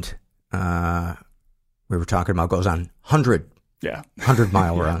friend, we were talking about, goes on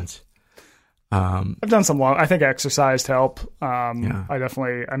 100-mile runs. I've done some I think exercise help. I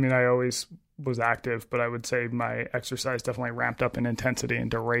always was active, but I would say my exercise definitely ramped up in intensity and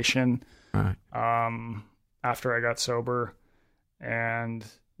duration. Right. After I got sober, and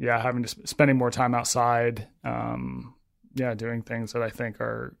having to spending more time outside. Doing things that I think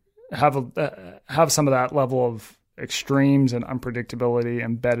have some of that level of extremes and unpredictability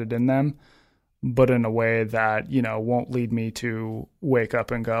embedded in them, but in a way that, won't lead me to wake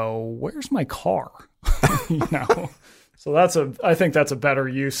up and go, where's my car? So I think that's a better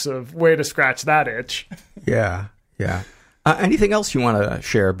way to scratch that itch. Yeah. Yeah. Anything else you want to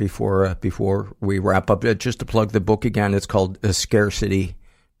share before we wrap up? Just to plug the book again, it's called Scarcity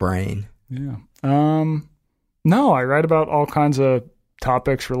Brain. Yeah. No, I write about all kinds of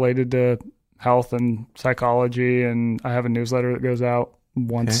topics related to health and psychology, and I have a newsletter that goes out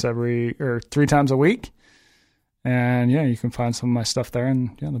once 3 times a week. And you can find some of my stuff there.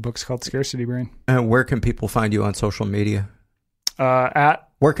 And the book's called Scarcity Brain. And where can people find you on social media?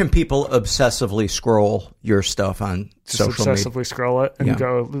 Where can people obsessively scroll your stuff on social media? Obsessively scroll it and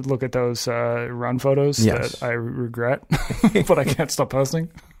go look at those run photos that I regret, but I can't stop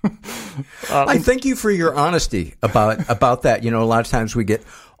posting. I thank you for your honesty about that. A lot of times we get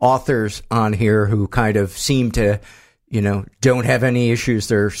authors on here who kind of seem to, don't have any issues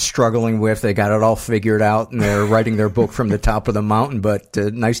they're struggling with. They got it all figured out and they're writing their book from the top of the mountain. But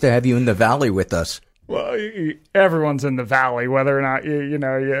nice to have you in the valley with us. Well, everyone's in the valley, whether or not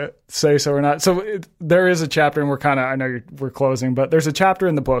you say so or not. So there is a chapter, and we're closing, but there's a chapter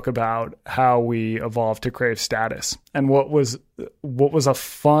in the book about how we evolved to crave status. And what was a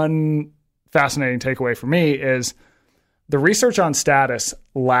fun, fascinating takeaway for me is the research on status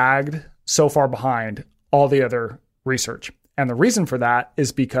lagged so far behind all the other research. And the reason for that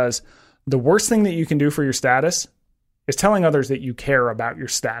is because the worst thing that you can do for your status is telling others that you care about your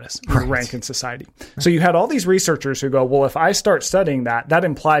status, your rank in society. So you had all these researchers who go, well, if I start studying that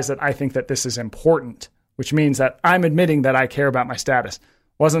implies that I think that this is important, which means that I'm admitting that I care about my status. It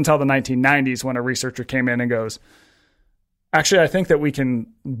wasn't until the 1990s when a researcher came in and goes, actually, I think that we can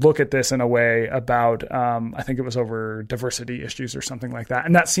look at this in a way about, I think it was over diversity issues or something like that.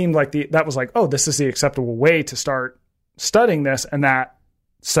 And that seemed like that was like, oh, this is the acceptable way to start studying this. And that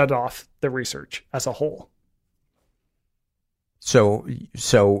set off the research as a whole. So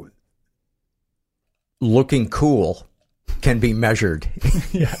looking cool can be measured.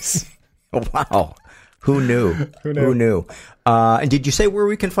 Yes. Wow. Who knew? And did you say where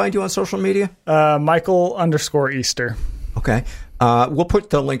we can find you on social media? Michael_Easter. Okay. We'll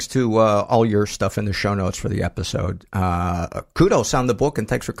put the links to all your stuff in the show notes for the episode. Kudos on the book, and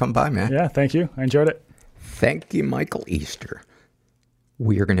thanks for coming by, man. Yeah, thank you. I enjoyed it. Thank you, Michael Easter.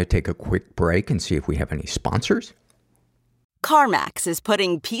 We are going to take a quick break and see if we have any sponsors. CarMax is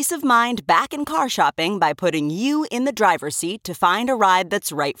putting peace of mind back in car shopping by putting you in the driver's seat to find a ride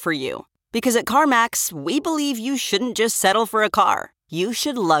that's right for you. Because at CarMax, we believe you shouldn't just settle for a car. You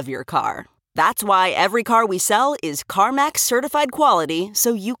should love your car. That's why every car we sell is CarMax certified quality,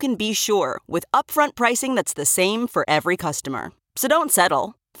 so you can be sure with upfront pricing that's the same for every customer. So don't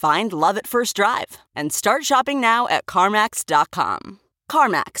settle. Find love at first drive and start shopping now at CarMax.com.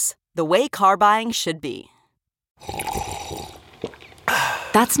 CarMax, the way car buying should be.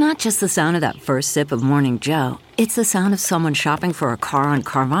 That's not just the sound of that first sip of Morning Joe. It's the sound of someone shopping for a car on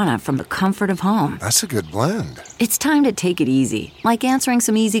Carvana from the comfort of home. That's a good blend. It's time to take it easy, like answering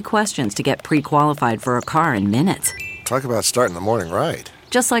some easy questions to get pre-qualified for a car in minutes. Talk about starting the morning right.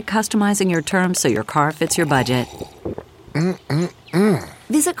 Just like customizing your terms so your car fits your budget.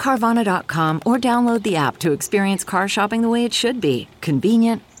 Visit Carvana.com or download the app to experience car shopping the way it should be.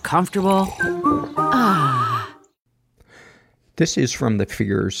 Convenient, comfortable. Ah. This is from the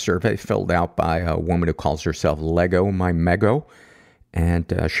Fears survey filled out by a woman who calls herself Lego My Mego.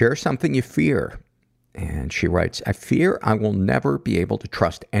 And share something you fear. And she writes, I fear I will never be able to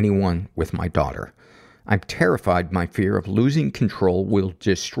trust anyone with my daughter. I'm terrified my fear of losing control will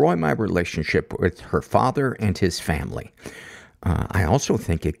destroy my relationship with her father and his family. I also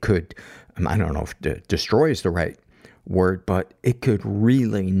think it could, I don't know if destroy is the right word, but it could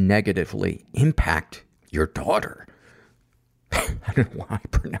really negatively impact your daughter. I don't know why I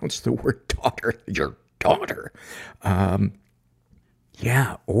pronounce the word daughter, your daughter.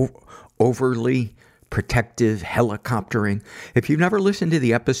 Overly protective helicoptering. If you've never listened to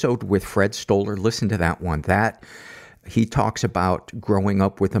the episode with Fred Stoller, listen to that one. He talks about growing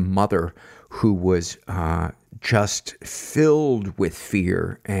up with a mother who was just filled with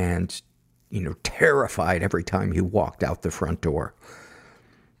fear and, terrified every time he walked out the front door.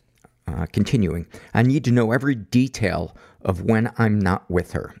 Continuing, I need to know every detail of when I'm not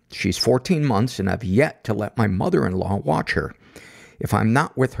with her. She's 14 months and I've yet to let my mother-in-law watch her. If I'm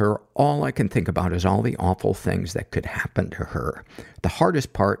not with her, all I can think about is all the awful things that could happen to her. The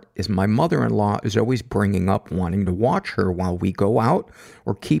hardest part is my mother-in-law is always bringing up wanting to watch her while we go out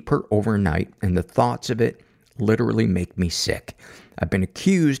or keep her overnight, and the thoughts of it literally make me sick. I've been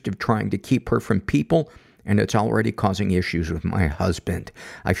accused of trying to keep her from people, and it's already causing issues with my husband.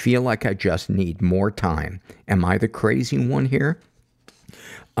 I feel like I just need more time. Am I the crazy one here?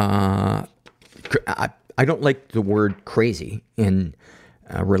 I don't like the word crazy in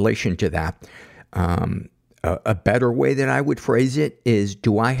relation to that. A better way that I would phrase it is,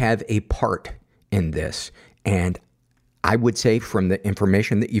 do I have a part in this? And I would say from the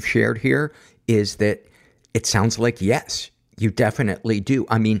information that you've shared here is that it sounds like yes, you definitely do.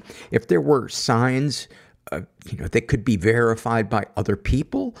 I mean, if there were signs, that could be verified by other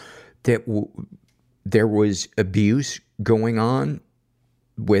people that there was abuse going on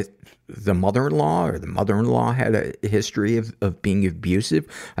with the mother-in-law, or the mother-in-law had a history of being abusive,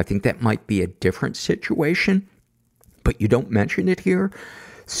 I think that might be a different situation, but you don't mention it here.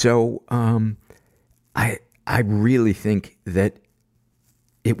 So I really think that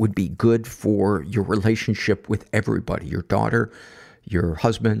it would be good for your relationship with everybody, your daughter, your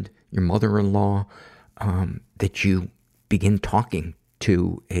husband, your mother-in-law, that you begin talking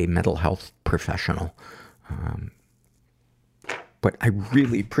to a mental health professional. But I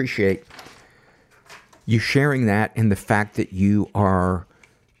really appreciate you sharing that, and the fact that you are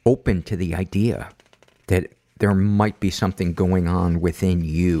open to the idea that there might be something going on within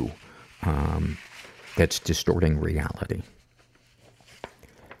you that's distorting reality.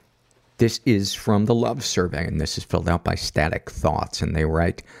 This is from the Love Survey, and this is filled out by Static Thoughts, and they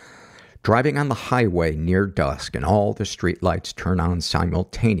write, driving on the highway near dusk and all the streetlights turn on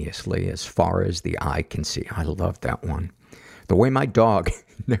simultaneously as far as the eye can see. I love that one. The way my dog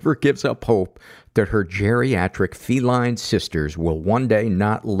never gives up hope that her geriatric feline sisters will one day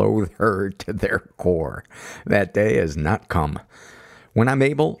not loathe her to their core. That day has not come. When I'm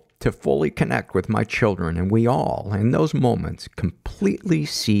able to fully connect with my children, and we all, in those moments, completely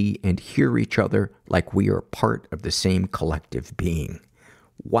see and hear each other like we are part of the same collective being.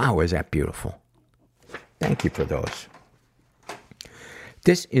 Wow, is that beautiful. Thank you for those.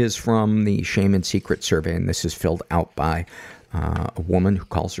 This is from the Shame and Secret survey, and this is filled out by a woman who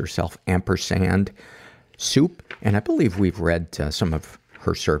calls herself Ampersand Soup, and I believe we've read some of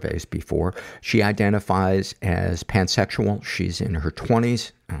her surveys before. She identifies as pansexual. She's in her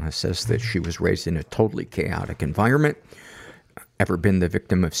 20s, says that she was raised in a totally chaotic environment. Ever been the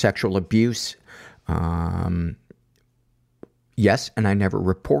victim of sexual abuse? Yes, and I never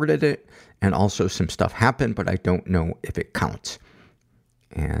reported it, and also some stuff happened, but I don't know if it counts.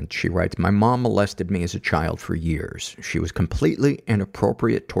 And she writes, my mom molested me as a child for years. She was completely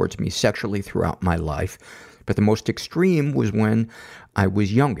inappropriate towards me sexually throughout my life, but the most extreme was when I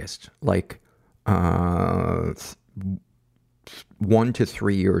was youngest, like 1 to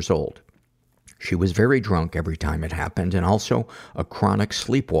 3 years old. She was very drunk every time it happened, and also a chronic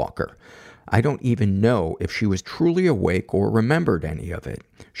sleepwalker. I don't even know if she was truly awake or remembered any of it.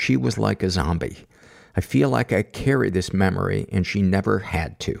 She was like a zombie. I feel like I carry this memory, and she never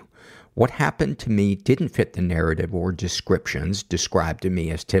had to. What happened to me didn't fit the narrative or descriptions described to me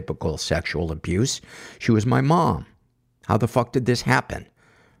as typical sexual abuse. She was my mom. How the fuck did this happen?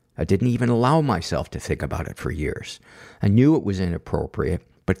 I didn't even allow myself to think about it for years. I knew it was inappropriate,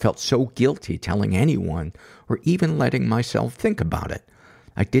 but felt so guilty telling anyone or even letting myself think about it.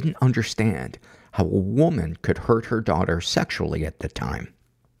 I didn't understand how a woman could hurt her daughter sexually at the time.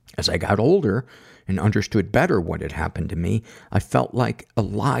 As I got older and understood better what had happened to me, I felt like a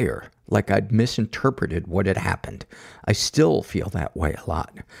liar, like I'd misinterpreted what had happened. I still feel that way a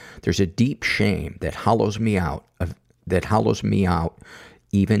lot. There's a deep shame that hollows me out,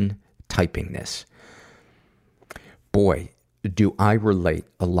 even typing this. Boy, do I relate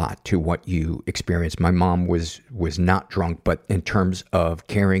a lot to what you experienced. My mom was not drunk, but in terms of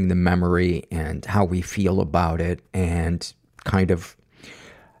carrying the memory and how we feel about it and kind of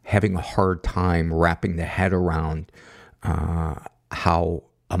having a hard time wrapping the head around how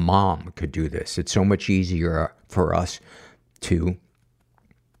a mom could do this. It's so much easier for us to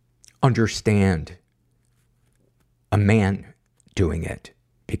understand a man doing it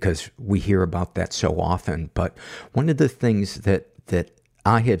because we hear about that so often. But one of the things that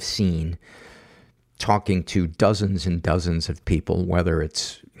I have seen talking to dozens and dozens of people, whether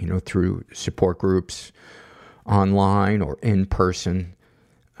it's, through support groups, online or in person,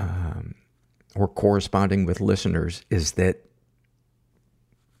 or corresponding with listeners, is that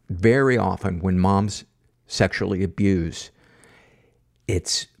very often when moms sexually abuse,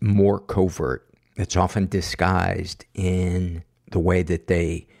 it's more covert. It's often disguised in the way that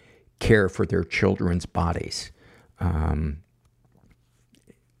they care for their children's bodies,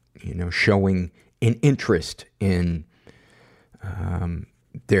 showing an interest in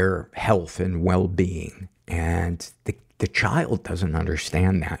their health and well-being. And the child doesn't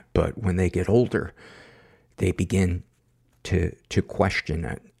understand that, but when they get older, they begin to question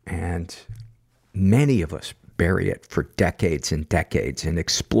it. And many of us bury it for decades and decades and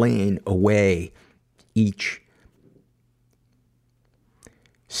explain away each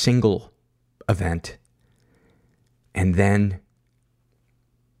single event. And then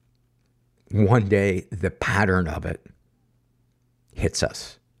one day the pattern of it hits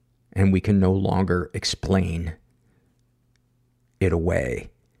us and we can no longer explain it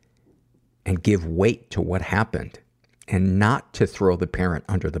away and give weight to what happened, and not to throw the parent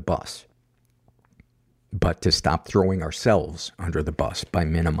under the bus, but to stop throwing ourselves under the bus by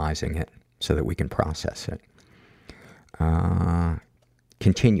minimizing it so that we can process it.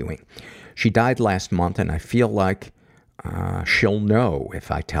 Continuing. She died last month and I feel like she'll know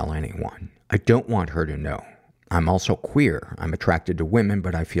if I tell anyone. I don't want her to know. I'm also queer. I'm attracted to women,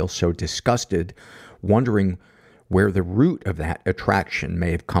 but I feel so disgusted, wondering where the root of that attraction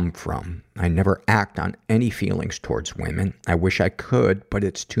may have come from. I never act on any feelings towards women. I wish I could, but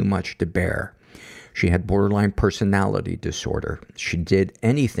it's too much to bear. She had borderline personality disorder. She did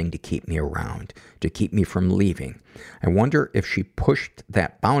anything to keep me around, to keep me from leaving. I wonder if she pushed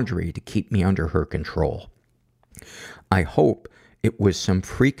that boundary to keep me under her control. I hope it was some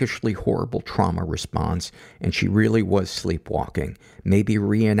freakishly horrible trauma response and she really was sleepwalking, maybe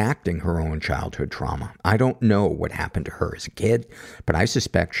reenacting her own childhood trauma. I don't know what happened to her as a kid, but I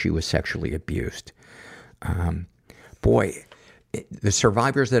suspect she was sexually abused. Boy, the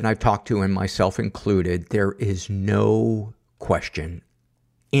survivors that I've talked to, and myself included, there is no question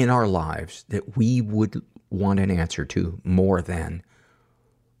in our lives that we would want an answer to more than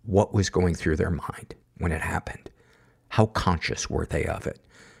what was going through their mind when it happened. How conscious were they of it?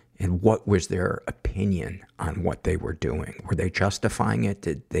 And what was their opinion on what they were doing? Were they justifying it?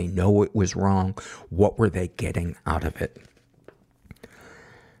 Did they know it was wrong? What were they getting out of it?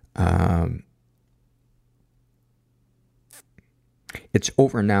 It's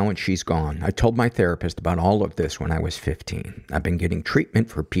over now and she's gone. I told my therapist about all of this when I was 15. I've been getting treatment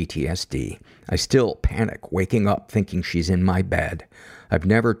for PTSD. I still panic waking up thinking she's in my bed. I've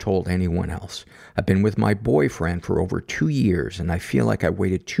never told anyone else. I've been with my boyfriend for over 2 years and I feel like I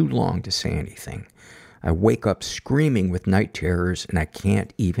waited too long to say anything. I wake up screaming with night terrors and I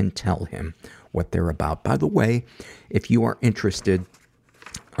can't even tell him what they're about. By the way, if you are interested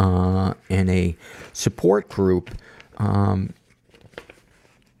in a support group,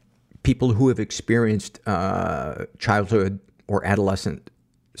 people who have experienced childhood or adolescent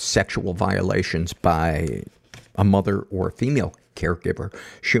sexual violations by a mother or a female caregiver,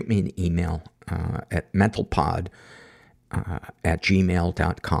 shoot me an email at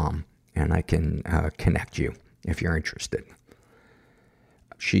mentalpod@gmail.com and I can connect you if you're interested.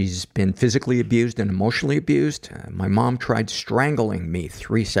 She's been physically abused and emotionally abused. My mom tried strangling me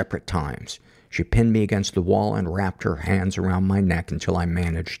 3 separate times. She pinned me against the wall and wrapped her hands around my neck until I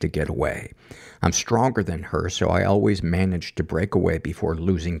managed to get away. I'm stronger than her, so I always managed to break away before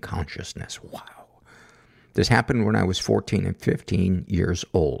losing consciousness. Wow. This happened when I was 14 and 15 years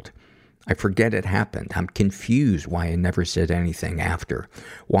old. I forget it happened. I'm confused why I never said anything after.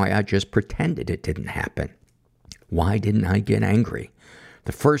 Why I just pretended it didn't happen. Why didn't I get angry?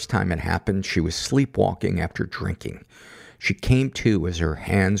 The first time it happened, she was sleepwalking after drinking. She came to as her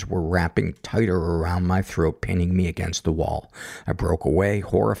hands were wrapping tighter around my throat, pinning me against the wall. I broke away,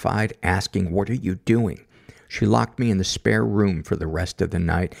 horrified, asking, "What are you doing?" She locked me in the spare room for the rest of the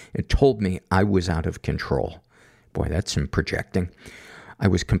night and told me I was out of control. Boy, that's some projecting. I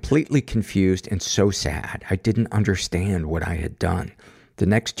was completely confused and so sad. I didn't understand what I had done. The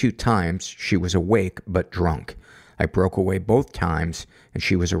next 2 times, she was awake but drunk. I broke away both times, and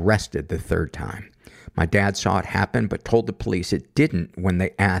she was arrested the 3rd time. My dad saw it happen, but told the police it didn't when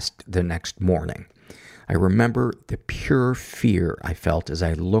they asked the next morning. I remember the pure fear I felt as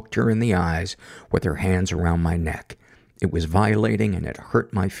I looked her in the eyes with her hands around my neck. It was violating, and it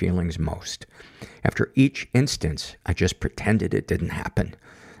hurt my feelings most. After each instance, I just pretended it didn't happen.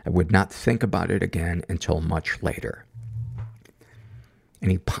 I would not think about it again until much later.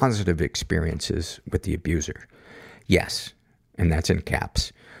 Any positive experiences with the abuser? Yes, and that's in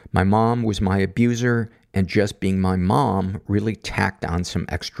caps. My mom was my abuser, and just being my mom really tacked on some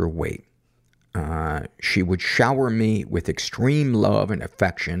extra weight. She would shower me with extreme love and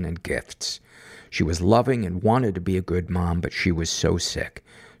affection and gifts. She was loving and wanted to be a good mom, but she was so sick.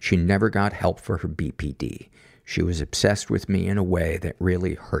 She never got help for her BPD. She was obsessed with me in a way that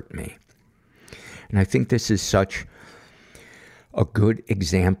really hurt me. And I think this is such a good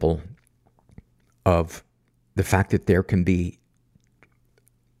example of the fact that there can be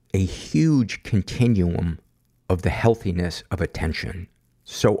a huge continuum of the healthiness of attention.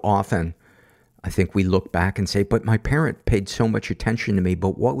 So often, I think we look back and say, but my parent paid so much attention to me,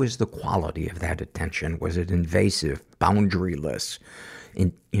 but what was the quality of that attention? Was it invasive, boundaryless?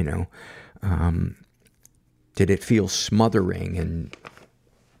 Did it feel smothering? And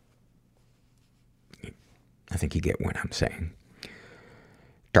I think you get what I'm saying.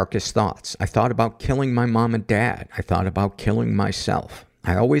 Darkest thoughts. I thought about killing my mom and dad. I thought about killing myself.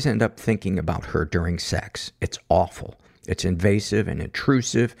 I always end up thinking about her during sex. It's awful. It's invasive and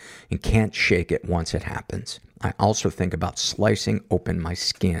intrusive and can't shake it once it happens. I also think about slicing open my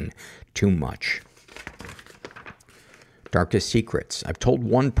skin too much. Darkest secrets. I've told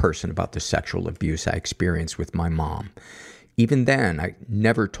one person about the sexual abuse I experienced with my mom. Even then, I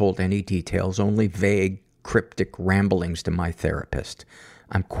never told any details, only vague, cryptic ramblings to my therapist.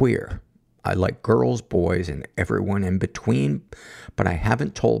 I'm queer. I like girls, boys, and everyone in between, but I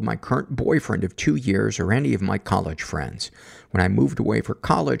haven't told my current boyfriend of 2 years or any of my college friends. When I moved away for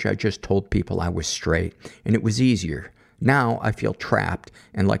college, I just told people I was straight, and it was easier. Now I feel trapped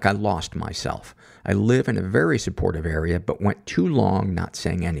and like I lost myself. I live in a very supportive area, but went too long not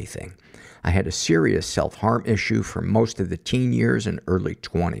saying anything. I had a serious self-harm issue for most of the teen years and early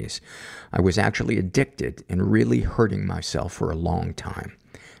 20s. I was actually addicted and really hurting myself for a long time.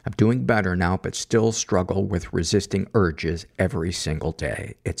 I'm doing better now, but still struggle with resisting urges every single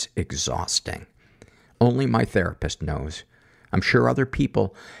day. It's exhausting. Only my therapist knows. I'm sure other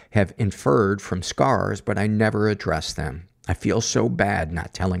people have inferred from scars, but I never address them. I feel so bad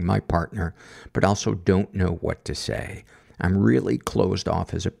not telling my partner, but also don't know what to say. I'm really closed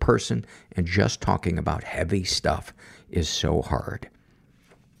off as a person, and just talking about heavy stuff is so hard.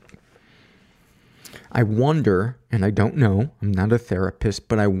 I wonder, and I don't know, I'm not a therapist,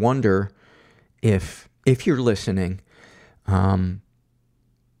 but I wonder if you're listening,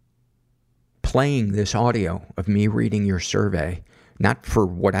 playing this audio of me reading your survey, not for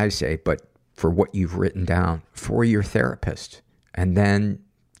what I say, but for what you've written down, for your therapist, and then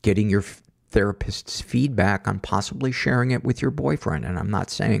getting your therapist's feedback on possibly sharing it with your boyfriend. And I'm not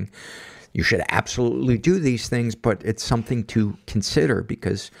saying you should absolutely do these things, but it's something to consider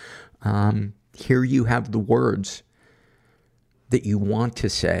because here you have the words that you want to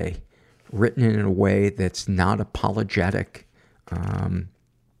say written in a way that's not apologetic,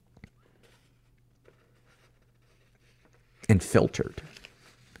 and filtered.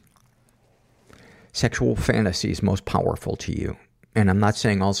 Sexual fantasies most powerful to you. And I'm not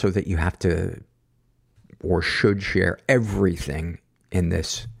saying also that you have to or should share everything in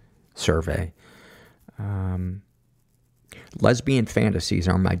this survey. Lesbian fantasies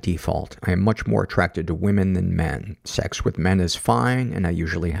are my default. I am much more attracted to women than men. Sex with men is fine, and I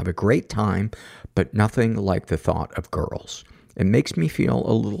usually have a great time, but nothing like the thought of girls. It makes me feel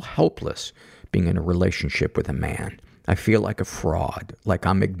a little helpless being in a relationship with a man. I feel like a fraud, like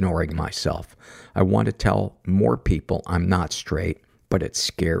I'm ignoring myself. I want to tell more people I'm not straight, but it's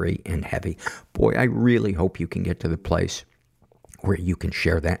scary and heavy. Boy, I really hope you can get to the place where you can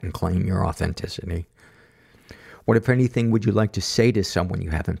share that and claim your authenticity. What, if anything, would you like to say to someone you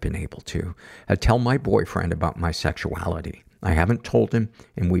haven't been able to? I tell my boyfriend about my sexuality. I haven't told him,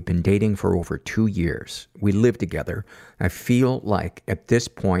 and we've been dating for over 2 years. We live together. I feel like at this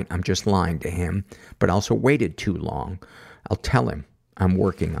point I'm just lying to him, but also waited too long. I'll tell him I'm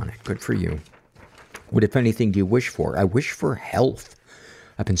working on it. Good for you. What, if anything, do you wish for? I wish for health.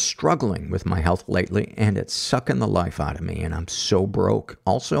 I've been struggling with my health lately, and it's sucking the life out of me, and I'm so broke.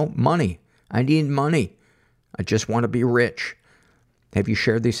 Also, money. I need money. I just want to be rich. Have you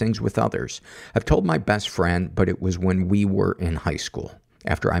shared these things with others? I've told my best friend, but it was when we were in high school.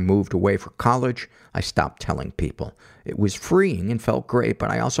 After I moved away for college, I stopped telling people. It was freeing and felt great,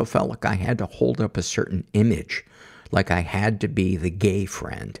 but I also felt like I had to hold up a certain image, like I had to be the gay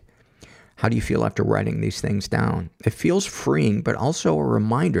friend. How do you feel after writing these things down? It feels freeing, but also a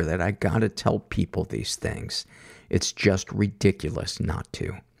reminder that I gotta tell people these things. It's just ridiculous not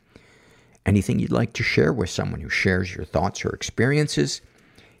to. Anything you'd like to share with someone who shares your thoughts or experiences?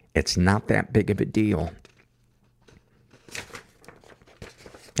 It's not that big of a deal.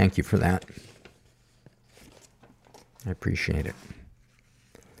 Thank you for that. I appreciate it.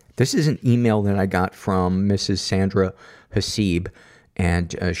 This is an email that I got from Mrs. Sandra Hasib,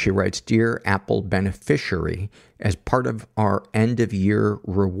 and she writes, Dear Apple beneficiary, as part of our end-of-year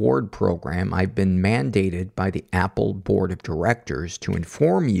reward program, I've been mandated by the Apple Board of Directors to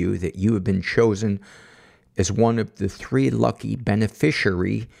inform you that you have been chosen as one of the 3 lucky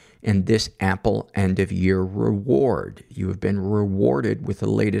beneficiary in this Apple end-of-year reward. You have been rewarded with the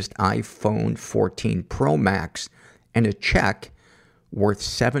latest iPhone 14 Pro Max and a check worth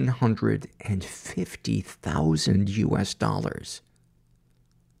 $750,000 US.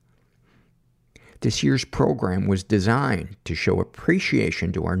 This year's program was designed to show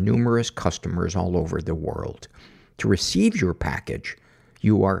appreciation to our numerous customers all over the world. To receive your package,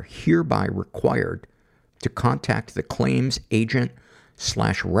 you are hereby required to contact the claims agent /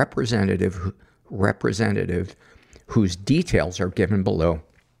 representative whose details are given below.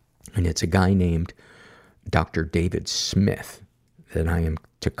 And it's a guy named Dr. David Smith that I am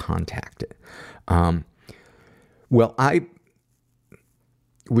to contact. Well, I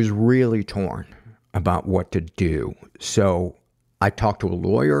was really torn about what to do. So I talked to a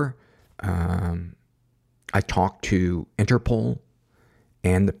lawyer, I talked to Interpol,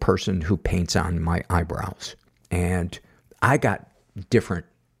 and the person who paints on my eyebrows. And I got different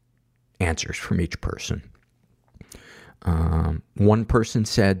answers from each person. One person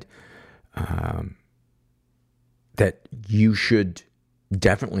said that you should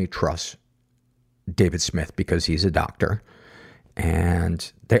definitely trust David Smith because he's a doctor.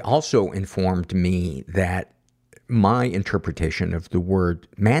 And they also informed me that my interpretation of the word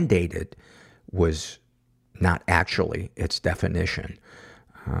mandated was not actually its definition.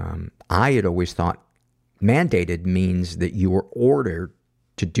 I had always thought mandated means that you were ordered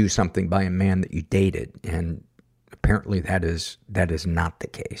to do something by a man that you dated, and apparently that is not the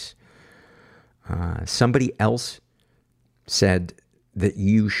case. Somebody else said that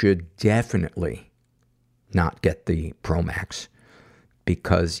you should definitely not get the Pro Max,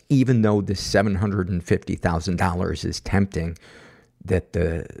 because even though the $750,000 is tempting, that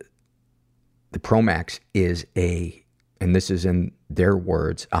the Pro Max is and this is in their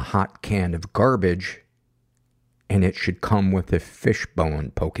words, a hot can of garbage, and it should come with a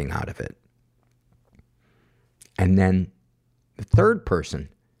fishbone poking out of it. And then the third person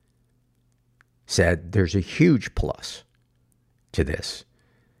said there's a huge plus to this,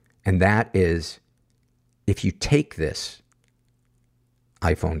 and that is if you take this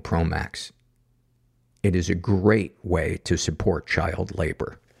iPhone Pro Max, it is a great way to support child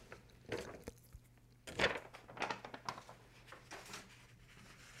labor.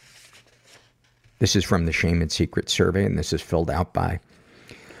 This is from the Shame and Secret survey, and this is filled out by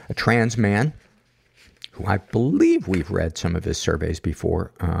a trans man who I believe we've read some of his surveys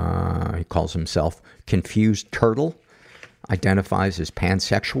before. He calls himself Confused Turtle, identifies as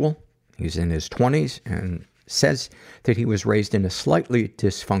pansexual. He's in his 20s and says that he was raised in a slightly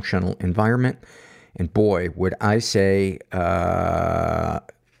dysfunctional environment. And boy, would I say, at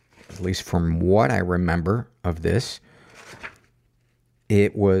least from what I remember of this,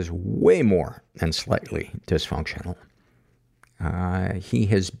 it was way more than slightly dysfunctional. He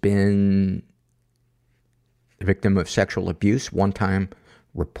has been the victim of sexual abuse. One time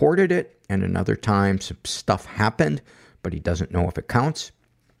reported it, and another time some stuff happened, but he doesn't know if it counts.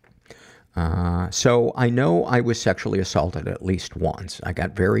 So I know I was sexually assaulted at least once. I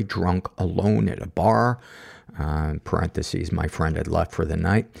got very drunk alone at a bar. In parentheses, my friend had left for the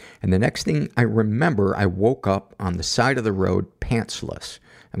night. And the next thing I remember, I woke up on the side of the road pantsless.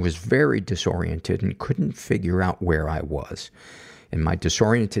 I was very disoriented and couldn't figure out where I was. In my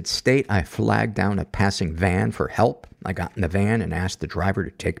disoriented state, I flagged down a passing van for help. I got in the van and asked the driver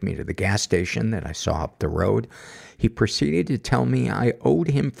to take me to the gas station that I saw up the road. He proceeded to tell me I owed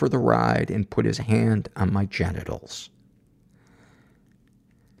him for the ride and put his hand on my genitals.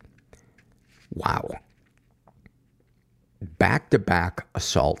 Wow. Back-to-back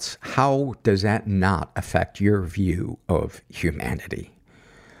assaults. How does that not affect your view of humanity?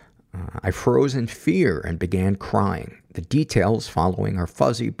 I froze in fear and began crying. The details following are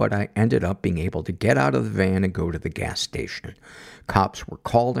fuzzy, but I ended up being able to get out of the van and go to the gas station. Cops were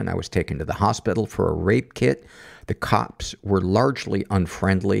called and I was taken to the hospital for a rape kit. The cops were largely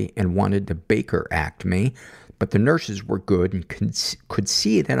unfriendly and wanted to Baker Act me, but the nurses were good and could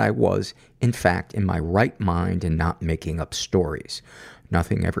see that I was, in fact, in my right mind and not making up stories.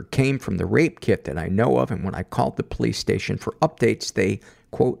 Nothing ever came from the rape kit that I know of, and when I called the police station for updates, they,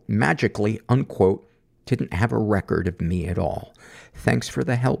 quote, magically, unquote, didn't have a record of me at all. Thanks for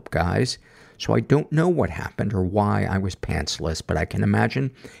the help, guys. So I don't know what happened or why I was pantsless, but I can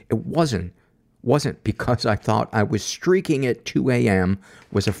imagine it wasn't because I thought I was streaking at 2 a.m.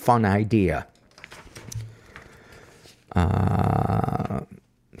 was a fun idea.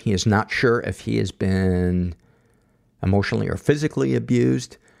 He is not sure if he has been emotionally or physically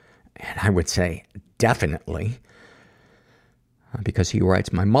abused, and I would say definitely. Because he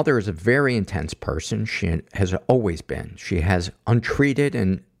writes, my mother is a very intense person. She has always been. She has untreated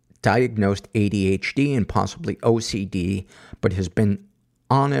and diagnosed ADHD and possibly OCD, but has been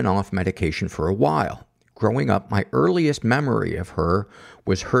on and off medication for a while. Growing up, my earliest memory of her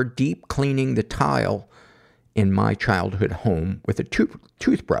was her deep cleaning the tile in my childhood home with a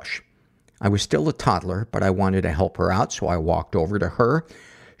toothbrush. I was still a toddler, but I wanted to help her out, so I walked over to her.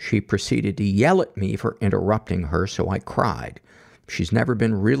 She proceeded to yell at me for interrupting her, so I cried. She's never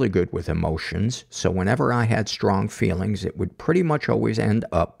been really good with emotions, so whenever I had strong feelings, it would pretty much always end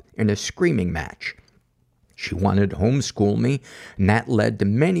up in a screaming match. She wanted to homeschool me, and that led to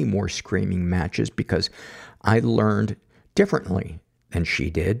many more screaming matches because I learned differently than she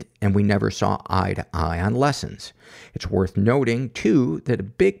did, and we never saw eye to eye on lessons. It's worth noting, too, that a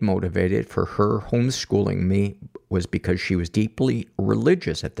big motivator for her homeschooling me was because she was deeply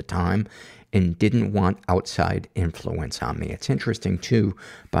religious at the time and didn't want outside influence on me. It's interesting, too,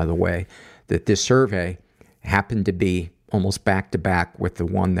 by the way, that this survey happened to be almost back-to-back with the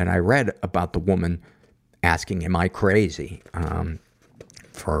one that I read about the woman asking, am I crazy,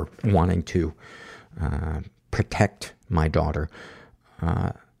 for wanting to protect my daughter.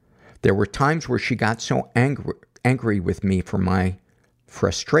 There were times where she got so angry with me for my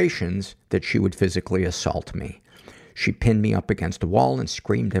frustrations that she would physically assault me. She pinned me up against a wall and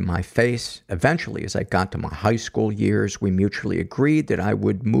screamed in my face. Eventually, as I got to my high school years, we mutually agreed that I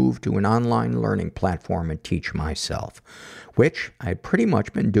would move to an online learning platform and teach myself, which I had pretty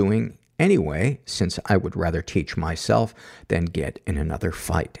much been doing anyway, since I would rather teach myself than get in another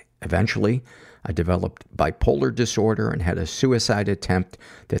fight. Eventually, I developed bipolar disorder and had a suicide attempt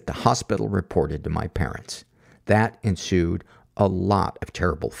that the hospital reported to my parents. That ensued a lot of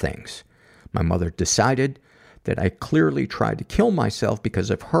terrible things. My mother decided that I clearly tried to kill myself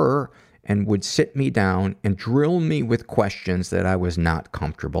because of her and would sit me down and drill me with questions that I was not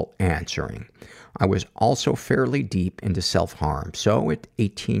comfortable answering. I was also fairly deep into self-harm. So at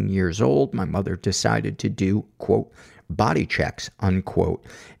 18 years old, my mother decided to do, quote, body checks, unquote,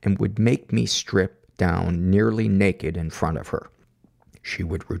 and would make me strip down nearly naked in front of her. She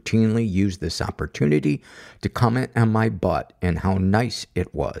would routinely use this opportunity to comment on my butt and how nice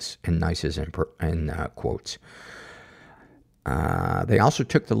it was, and nice is in quotes. They also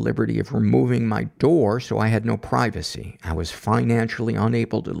took the liberty of removing my door, so I had no privacy. I was financially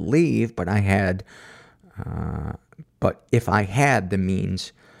unable to leave, but if I had the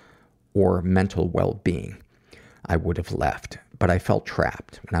means or mental well-being, I would have left, but I felt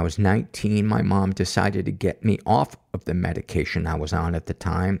trapped. When I was 19, my mom decided to get me off of the medication I was on at the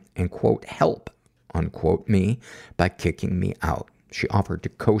time and, quote, help, unquote, me by kicking me out. She offered to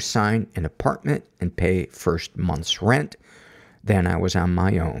co-sign an apartment and pay first month's rent. Then I was on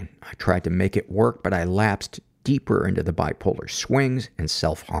my own. I tried to make it work, but I lapsed deeper into the bipolar swings and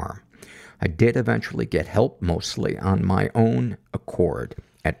self-harm. I did eventually get help, mostly on my own accord.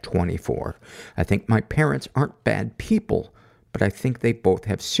 At 24. I think my parents aren't bad people, but I think they both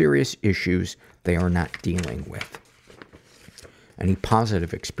have serious issues they are not dealing with. Any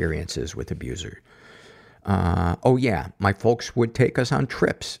positive experiences with abuser? Oh yeah, my folks would take us on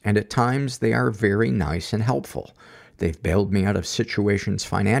trips, and at times they are very nice and helpful. They've bailed me out of situations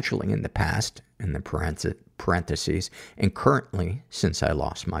financially in the past, in the parentheses, and currently, since I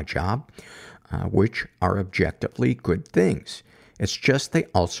lost my job, which are objectively good things. It's just they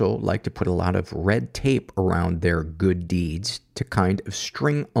also like to put a lot of red tape around their good deeds to kind of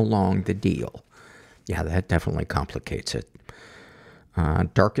string along the deal. Yeah, that definitely complicates it.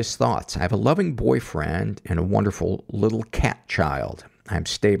 Darkest thoughts. I have a loving boyfriend and a wonderful little cat child. I'm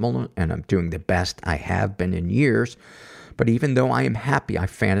stable and I'm doing the best I have been in years. But even though I am happy, I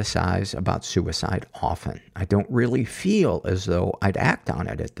fantasize about suicide often. I don't really feel as though I'd act on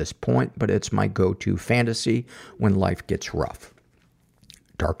it at this point, but it's my go-to fantasy when life gets rough.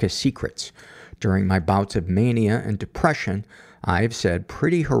 Darkest secrets. During my bouts of mania and depression, I've said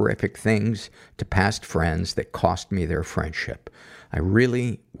pretty horrific things to past friends that cost me their friendship. I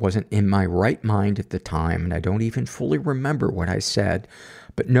really wasn't in my right mind at the time, and I don't even fully remember what I said,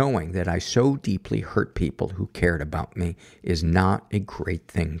 but knowing that I so deeply hurt people who cared about me is not a great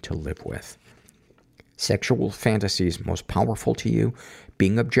thing to live with. Sexual fantasies most powerful to you?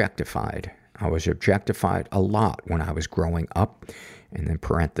 Being objectified. I was objectified a lot when I was growing up, and in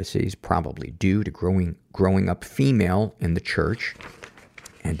parentheses, probably due to growing up female in the church.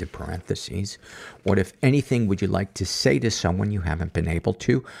 End of parentheses. What, if anything, would you like to say to someone you haven't been able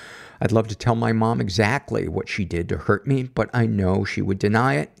to? I'd love to tell my mom exactly what she did to hurt me, but I know she would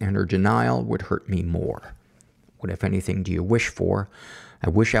deny it, and her denial would hurt me more. What, if anything, do you wish for? I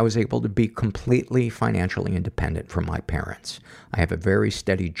wish I was able to be completely financially independent from my parents. I have a very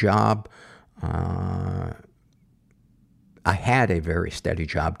steady job. I had a very steady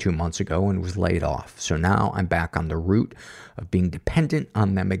job 2 months ago and was laid off. So now I'm back on the route of being dependent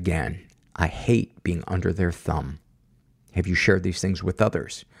on them again. I hate being under their thumb. Have you shared these things with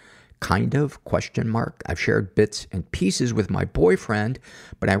others? Kind of, ? I've shared bits and pieces with my boyfriend,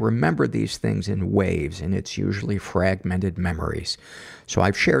 but I remember these things in waves, and it's usually fragmented memories. So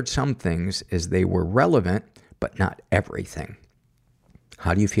I've shared some things as they were relevant, but not everything.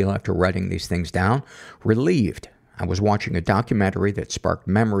 How do you feel after writing these things down? Relieved. I was watching a documentary that sparked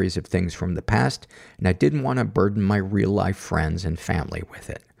memories of things from the past, and I didn't want to burden my real-life friends and family with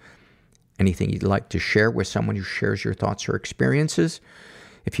it. Anything you'd like to share with someone who shares your thoughts or experiences?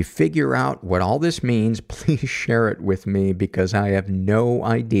 If you figure out what all this means, please share it with me because I have no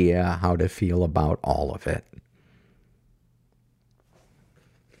idea how to feel about all of it.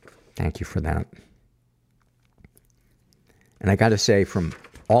 Thank you for that. And I got to say, from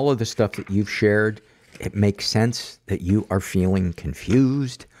all of the stuff that you've shared, it makes sense that you are feeling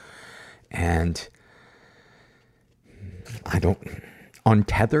confused and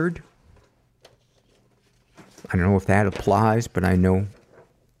untethered. I don't know if that applies, but I know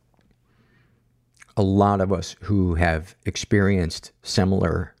a lot of us who have experienced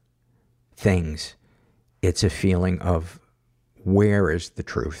similar things, it's a feeling of where is the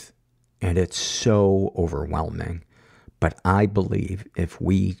truth? And it's so overwhelming. But I believe if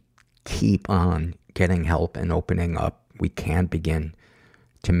we keep on getting help and opening up, we can begin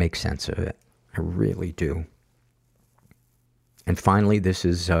to make sense of it. I really do. And finally, this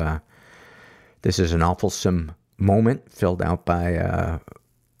is an awfulsome moment filled out by a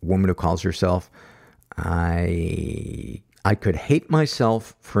woman who calls herself, I could hate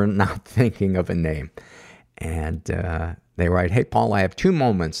myself for not thinking of a name. And they write, "Hey, Paul, I have 2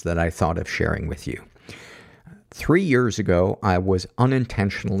 moments that I thought of sharing with you. 3 years ago, I was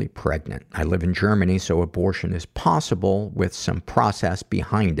unintentionally pregnant. I live in Germany, so abortion is possible with some process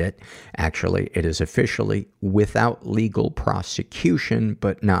behind it. Actually, it is officially without legal prosecution,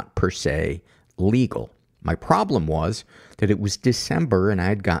 but not per se legal. My problem was that it was December and I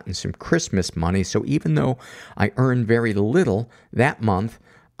had gotten some Christmas money, so even though I earned very little that month,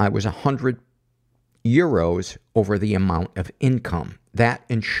 I was 100 euros over the amount of income. That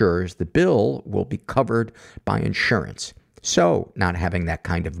ensures the bill will be covered by insurance. So, not having that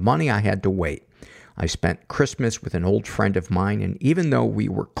kind of money, I had to wait. I spent Christmas with an old friend of mine, and even though we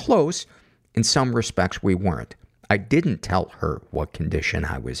were close, in some respects we weren't. I didn't tell her what condition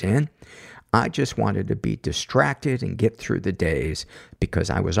I was in. I just wanted to be distracted and get through the days because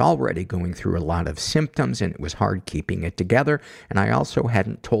I was already going through a lot of symptoms and it was hard keeping it together, and I also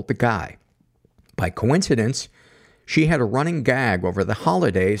hadn't told the guy. By coincidence, she had a running gag over the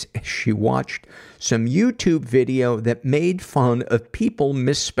holidays as she watched some YouTube video that made fun of people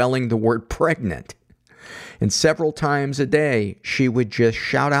misspelling the word pregnant. And several times a day, she would just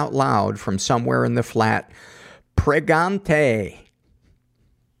shout out loud from somewhere in the flat, "Pregante."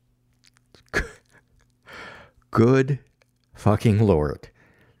 Good fucking Lord.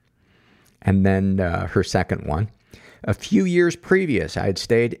 And then her second one. A few years previous, I had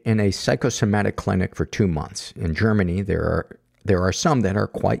stayed in a psychosomatic clinic for 2 months. In Germany, there are some that are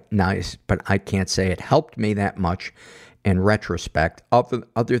quite nice, but I can't say it helped me that much in retrospect,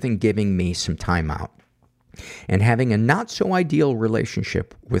 other than giving me some time out. And having a not-so-ideal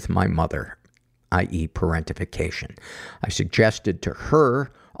relationship with my mother, i.e. parentification. I suggested to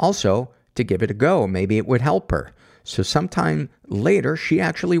her also to give it a go. Maybe it would help her. So sometime later, she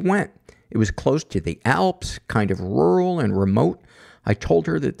actually went. It was close to the Alps, kind of rural and remote. I told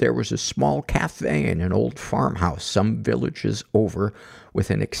her that there was a small cafe in an old farmhouse some villages over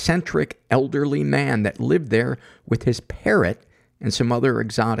with an eccentric elderly man that lived there with his parrot and some other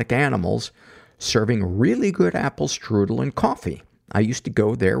exotic animals, serving really good apple strudel and coffee. I used to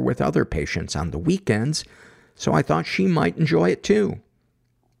go there with other patients on the weekends, so I thought she might enjoy it too.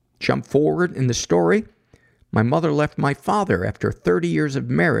 Jump forward in the story. My mother left my father after 30 years of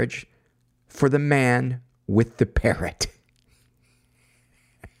marriage for the man with the parrot.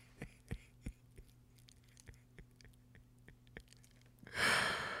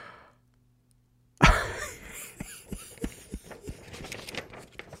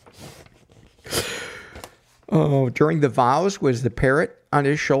 Oh, during the vows, was the parrot on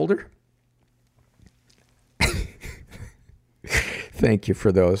his shoulder? Thank you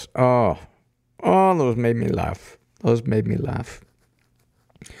for those. Oh, those made me laugh.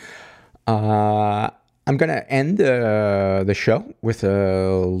 I'm going to end the show with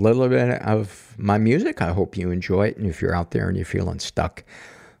a little bit of my music. I hope you enjoy it. And if you're out there and you're feeling stuck,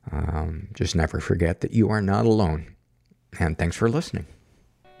 just never forget that you are not alone. And thanks for listening.